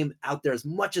get my name out there as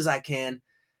much as I can.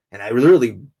 And I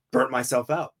literally burnt myself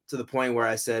out to the point where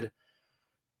I said,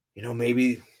 you know,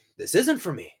 maybe this isn't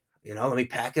for me, you know, let me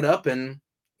pack it up. And,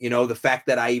 you know, the fact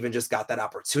that I even just got that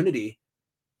opportunity,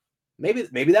 maybe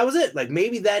that was it. Like,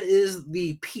 maybe that is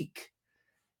the peak.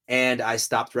 And I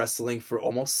stopped wrestling for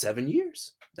almost 7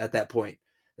 years at that point,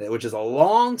 which is a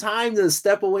long time to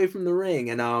step away from the ring.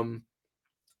 And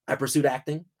I pursued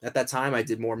acting at that time. I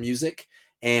did more music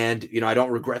and, you know, I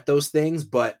don't regret those things,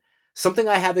 but something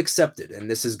I have accepted, and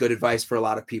this is good advice for a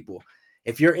lot of people.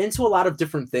 If you're into a lot of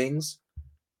different things,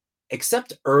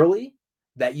 accept early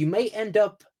that you may end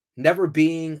up never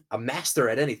being a master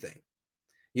at anything.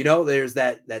 You know, there's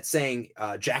that saying,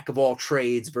 jack of all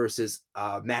trades versus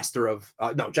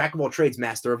jack of all trades,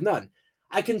 master of none.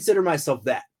 I consider myself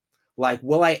that. Like,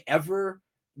 will I ever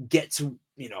get to,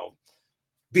 you know,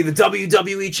 be the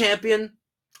WWE champion?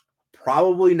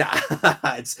 Probably not.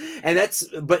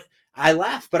 But I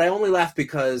laugh, but I only laugh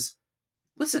because,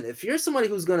 listen, if you're somebody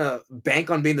who's going to bank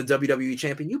on being the WWE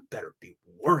champion, you better be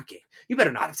working. You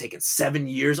better not have taken 7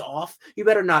 years off. You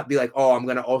better not be like, oh, I'm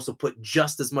going to also put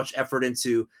just as much effort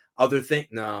into other things.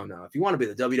 No. If you want to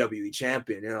be the WWE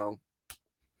champion, you know,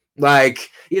 Like,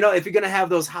 if you're going to have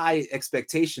those high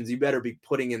expectations, you better be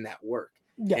putting in that work.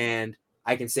 Yeah. And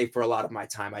I can say for a lot of my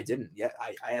time, I didn't. Yeah,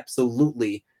 I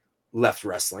absolutely left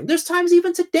wrestling. There's times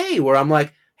even today where I'm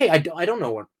like, hey, I don't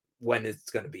know when it's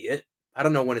going to be it. I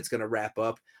don't know when it's going to wrap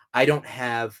up. I don't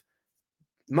have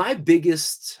my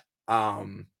biggest, I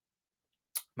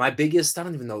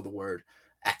don't even know the word,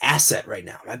 asset right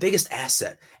now. My biggest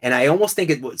asset. And I almost think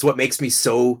it's what makes me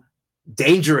so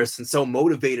dangerous and so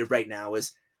motivated right now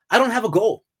is I don't have a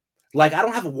goal. Like, I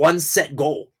don't have one set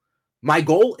goal. My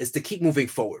goal is to keep moving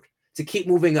forward, to keep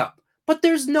moving up. But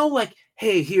there's no like,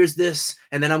 hey, here's this,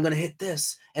 and then I'm going to hit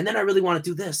this, and then I really want to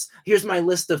do this. Here's my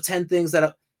list of 10 things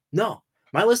that no,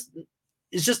 my list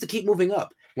is just to keep moving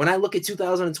up. When I look at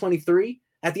 2023,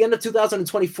 at the end of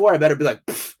 2024, I better be like,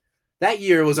 that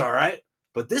year was all right,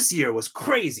 but this year was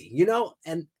crazy,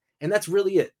 and that's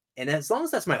really it. And as long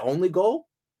as that's my only goal,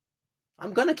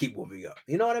 I'm gonna keep moving up.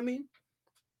 You know what I mean?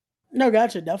 No,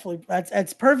 gotcha. Definitely.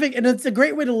 That's perfect. And it's a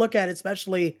great way to look at it,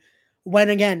 especially when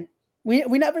again, we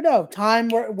never know. Time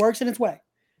works in its way.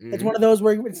 It's one Mm-hmm. of those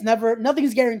where it's never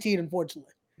nothing's guaranteed,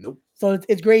 unfortunately. Nope. So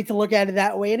it's great to look at it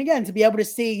that way. And again, to be able to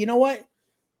see, you know what,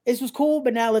 this was cool,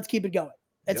 but now let's keep it going.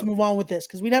 Let's Yep. move on with this.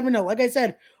 Because we never know. Like I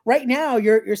said, right now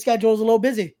your schedule is a little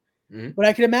busy. Mm-hmm. But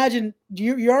I can imagine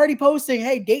you're already posting,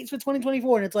 hey, dates for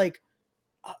 2024. And it's like,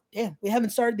 oh, damn, we haven't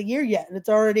started the year yet. And it's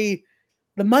already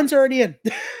the month's already in.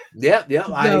 Yeah.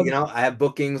 I So, I have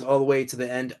bookings all the way to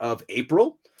the end of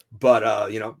April. But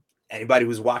anybody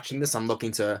who's watching this, I'm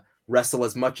looking to wrestle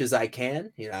as much as I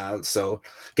can. So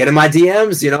get in my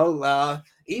DMs.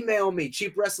 Email me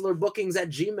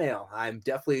cheapwrestlerbookings@gmail. I'm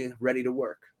definitely ready to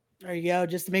work. there you go.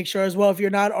 Just to make sure as well, if you're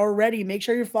not already, make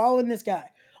sure you're following this guy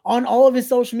on all of his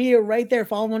social media right there.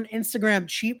 Follow him on Instagram,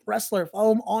 Cheap Wrestler.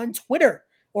 Follow him on Twitter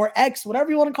or X,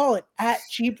 whatever you want to call it, at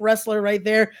Cheap Wrestler right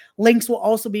there. Links will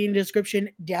also be in the description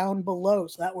down below.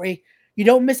 So that way you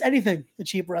don't miss anything, the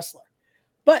Cheap Wrestler.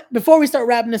 But before we start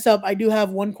wrapping this up, I do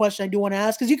have one question I do want to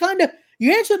ask because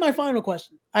you answered my final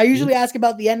question. I usually ask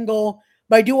about the end goal,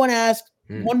 but I do want to ask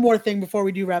one more thing before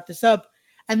we do wrap this up.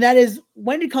 And that is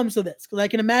when it comes to this, because I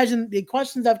can imagine the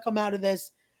questions that have come out of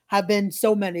this have been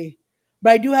so many.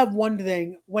 But I do have one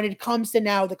thing when it comes to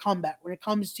now the comeback, when it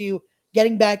comes to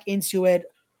getting back into it,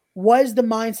 was the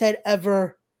mindset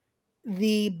ever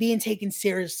the being taken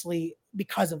seriously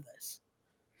because of this?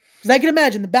 Because I can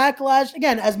imagine the backlash,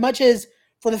 again, as much as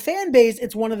for the fan base,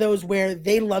 it's one of those where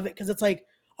they love it because it's like,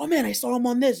 oh man, I saw him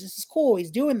on this. This is cool.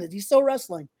 He's doing this. He's still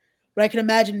wrestling. But I can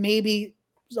imagine maybe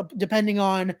depending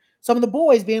on some of the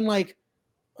boys being like,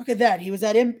 look at that. He was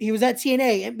at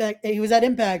TNA, Impact, he was at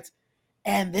Impact,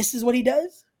 and this is what he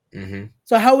does. Mm-hmm.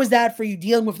 So how was that for you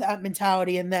dealing with that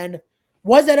mentality? And then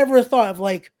was that ever a thought of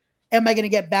like, am I going to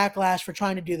get backlash for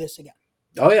trying to do this again?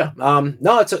 Oh yeah.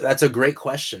 No, that's a great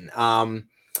question.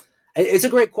 It's a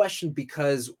great question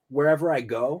because wherever I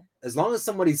go, as long as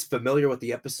somebody's familiar with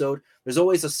the episode, there's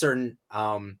always a certain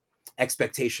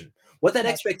expectation. What that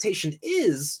expectation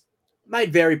is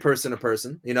might vary person to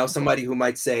person. Somebody who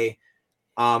might say,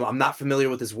 I'm not familiar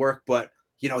with his work, but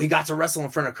he got to wrestle in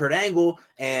front of Kurt Angle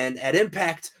and at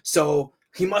Impact, so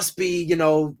he must be,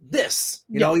 this,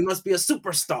 he must be a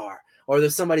superstar. Or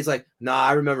there's somebody's like, nah,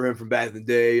 I remember him from back in the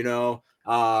day,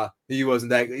 he wasn't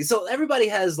that good. So everybody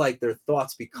has like their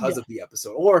thoughts because of the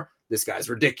episode, or this guy's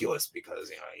ridiculous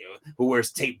because who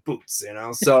wears tape boots,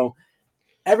 so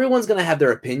everyone's gonna have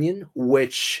their opinion,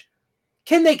 which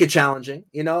can make it challenging,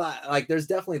 like there's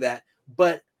definitely that.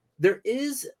 But there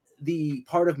is the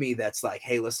part of me that's like,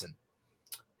 hey, listen,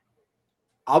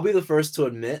 I'll be the first to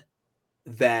admit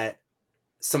that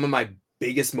some of my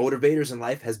biggest motivators in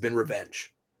life has been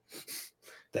revenge.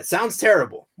 That sounds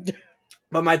terrible.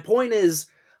 But my point is,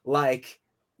 like,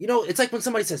 it's like when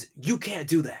somebody says, you can't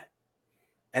do that.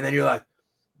 And then you're like,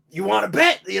 you want to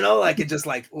bet? Like it just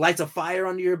like lights a fire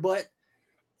under your butt.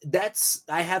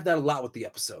 I have that a lot with the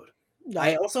episode.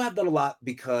 I also have that a lot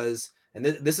because, and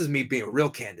this is me being real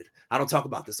candid, I don't talk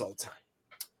about this all the time.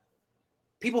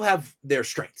 People have their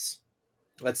strengths.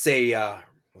 Let's say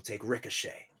we'll take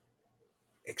Ricochet.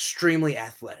 Extremely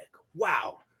athletic.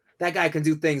 Wow. That guy can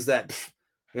do things that,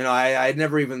 I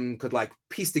never even could like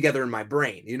piece together in my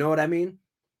brain. You know what I mean?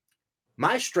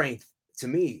 My strength to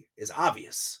me is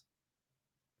obvious.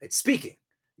 It's speaking.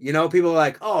 People are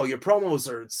like, oh, your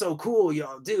promos are so cool.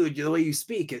 Dude, the way you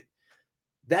speak it.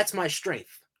 That's my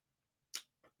strength.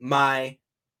 My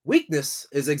weakness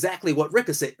is exactly what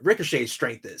Ricochet's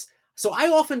strength is. So I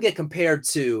often get compared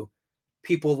to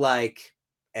people like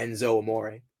Enzo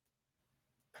Amore,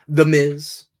 The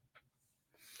Miz,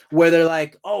 where they're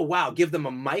like, oh, wow, give them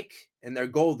a mic and they're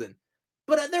golden.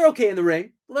 But they're okay in the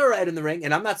ring. They're right in the ring.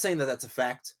 And I'm not saying that that's a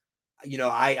fact.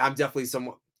 I'm definitely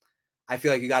someone. I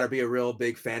feel like you got to be a real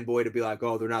big fanboy to be like,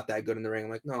 oh, they're not that good in the ring.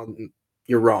 I'm like, no,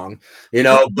 you're wrong,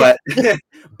 But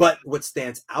but what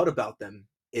stands out about them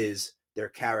is their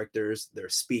characters, their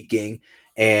speaking,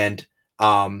 and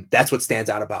that's what stands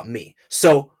out about me.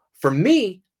 So for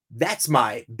me, that's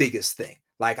my biggest thing.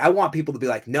 Like, I want people to be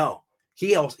like, no,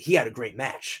 he had a great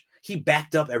match. He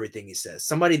backed up everything he says.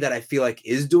 Somebody that I feel like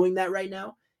is doing that right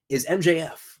now is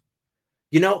MJF.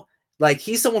 Like,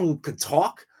 he's someone who could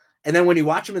talk, and then when you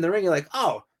watch him in the ring, you're like,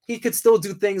 oh, he could still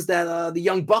do things that the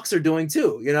Young Bucks are doing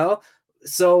too,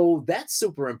 So that's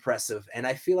super impressive, and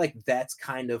I feel like that's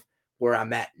kind of where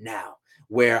I'm at now,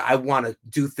 where I want to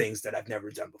do things that I've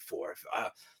never done before.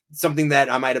 Something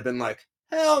that I might have been like,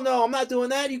 hell no, I'm not doing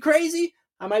that. You crazy?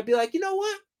 I might be like, you know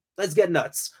what? Let's get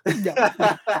nuts.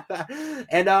 Yeah.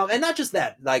 And not just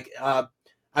that. Like,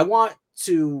 I want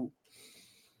to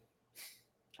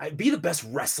be the best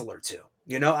wrestler too.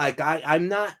 Like, I'm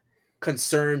not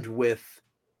concerned with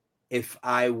if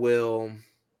I will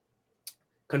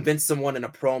convince someone in a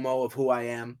promo of who I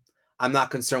am. I'm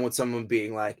not concerned with someone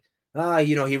being like,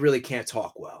 he really can't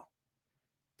talk well.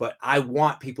 But I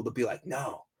want people to be like,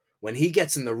 no, when he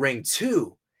gets in the ring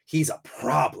too, he's a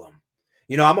problem.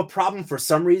 I'm a problem for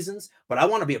some reasons, but I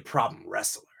want to be a problem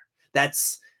wrestler.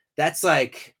 That's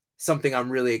like something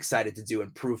I'm really excited to do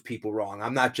and prove people wrong.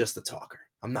 I'm not just a talker.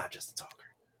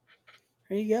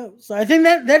 There you go. So I think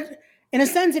that in a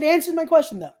sense it answers my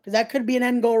question though, because that could be an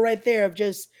end goal right there of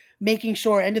just making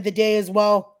sure end of the day as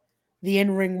well, the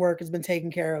in-ring work has been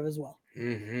taken care of as well.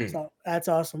 Mm-hmm. So that's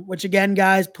awesome. Which again,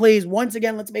 guys, please, once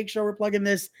again, let's make sure we're plugging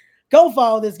this. Go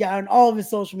follow this guy on all of his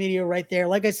social media right there.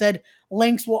 Like I said,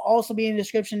 links will also be in the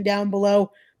description down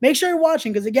below. Make sure you're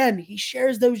watching because again, he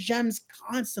shares those gems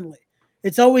constantly.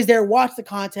 It's always there. Watch the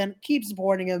content. Keep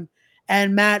supporting him.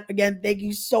 And Matt, again, thank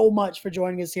you so much for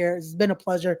joining us here. It's been a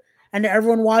pleasure. And to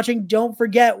everyone watching, don't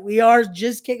forget, we are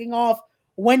just kicking off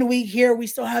 1 week here. We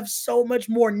still have so much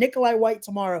more. Nikolai White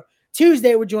tomorrow.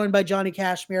 Tuesday, we're joined by Johnny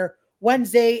Cashmere.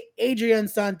 Wednesday, Adrian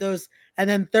Santos. And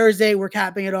then Thursday, we're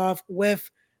capping it off with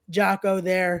Jocko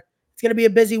there. It's going to be a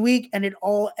busy week, and it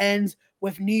all ends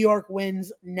with New York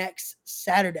wins next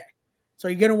Saturday. So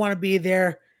you're going to want to be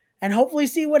there and hopefully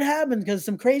see what happens because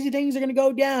some crazy things are going to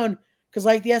go down because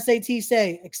like the SAT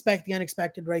say, expect the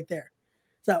unexpected right there.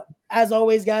 So as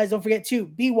always, guys, don't forget to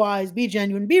be wise, be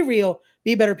genuine, be real,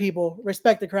 be better people,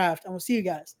 respect the craft, and we'll see you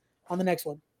guys on the next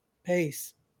one.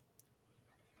 Peace.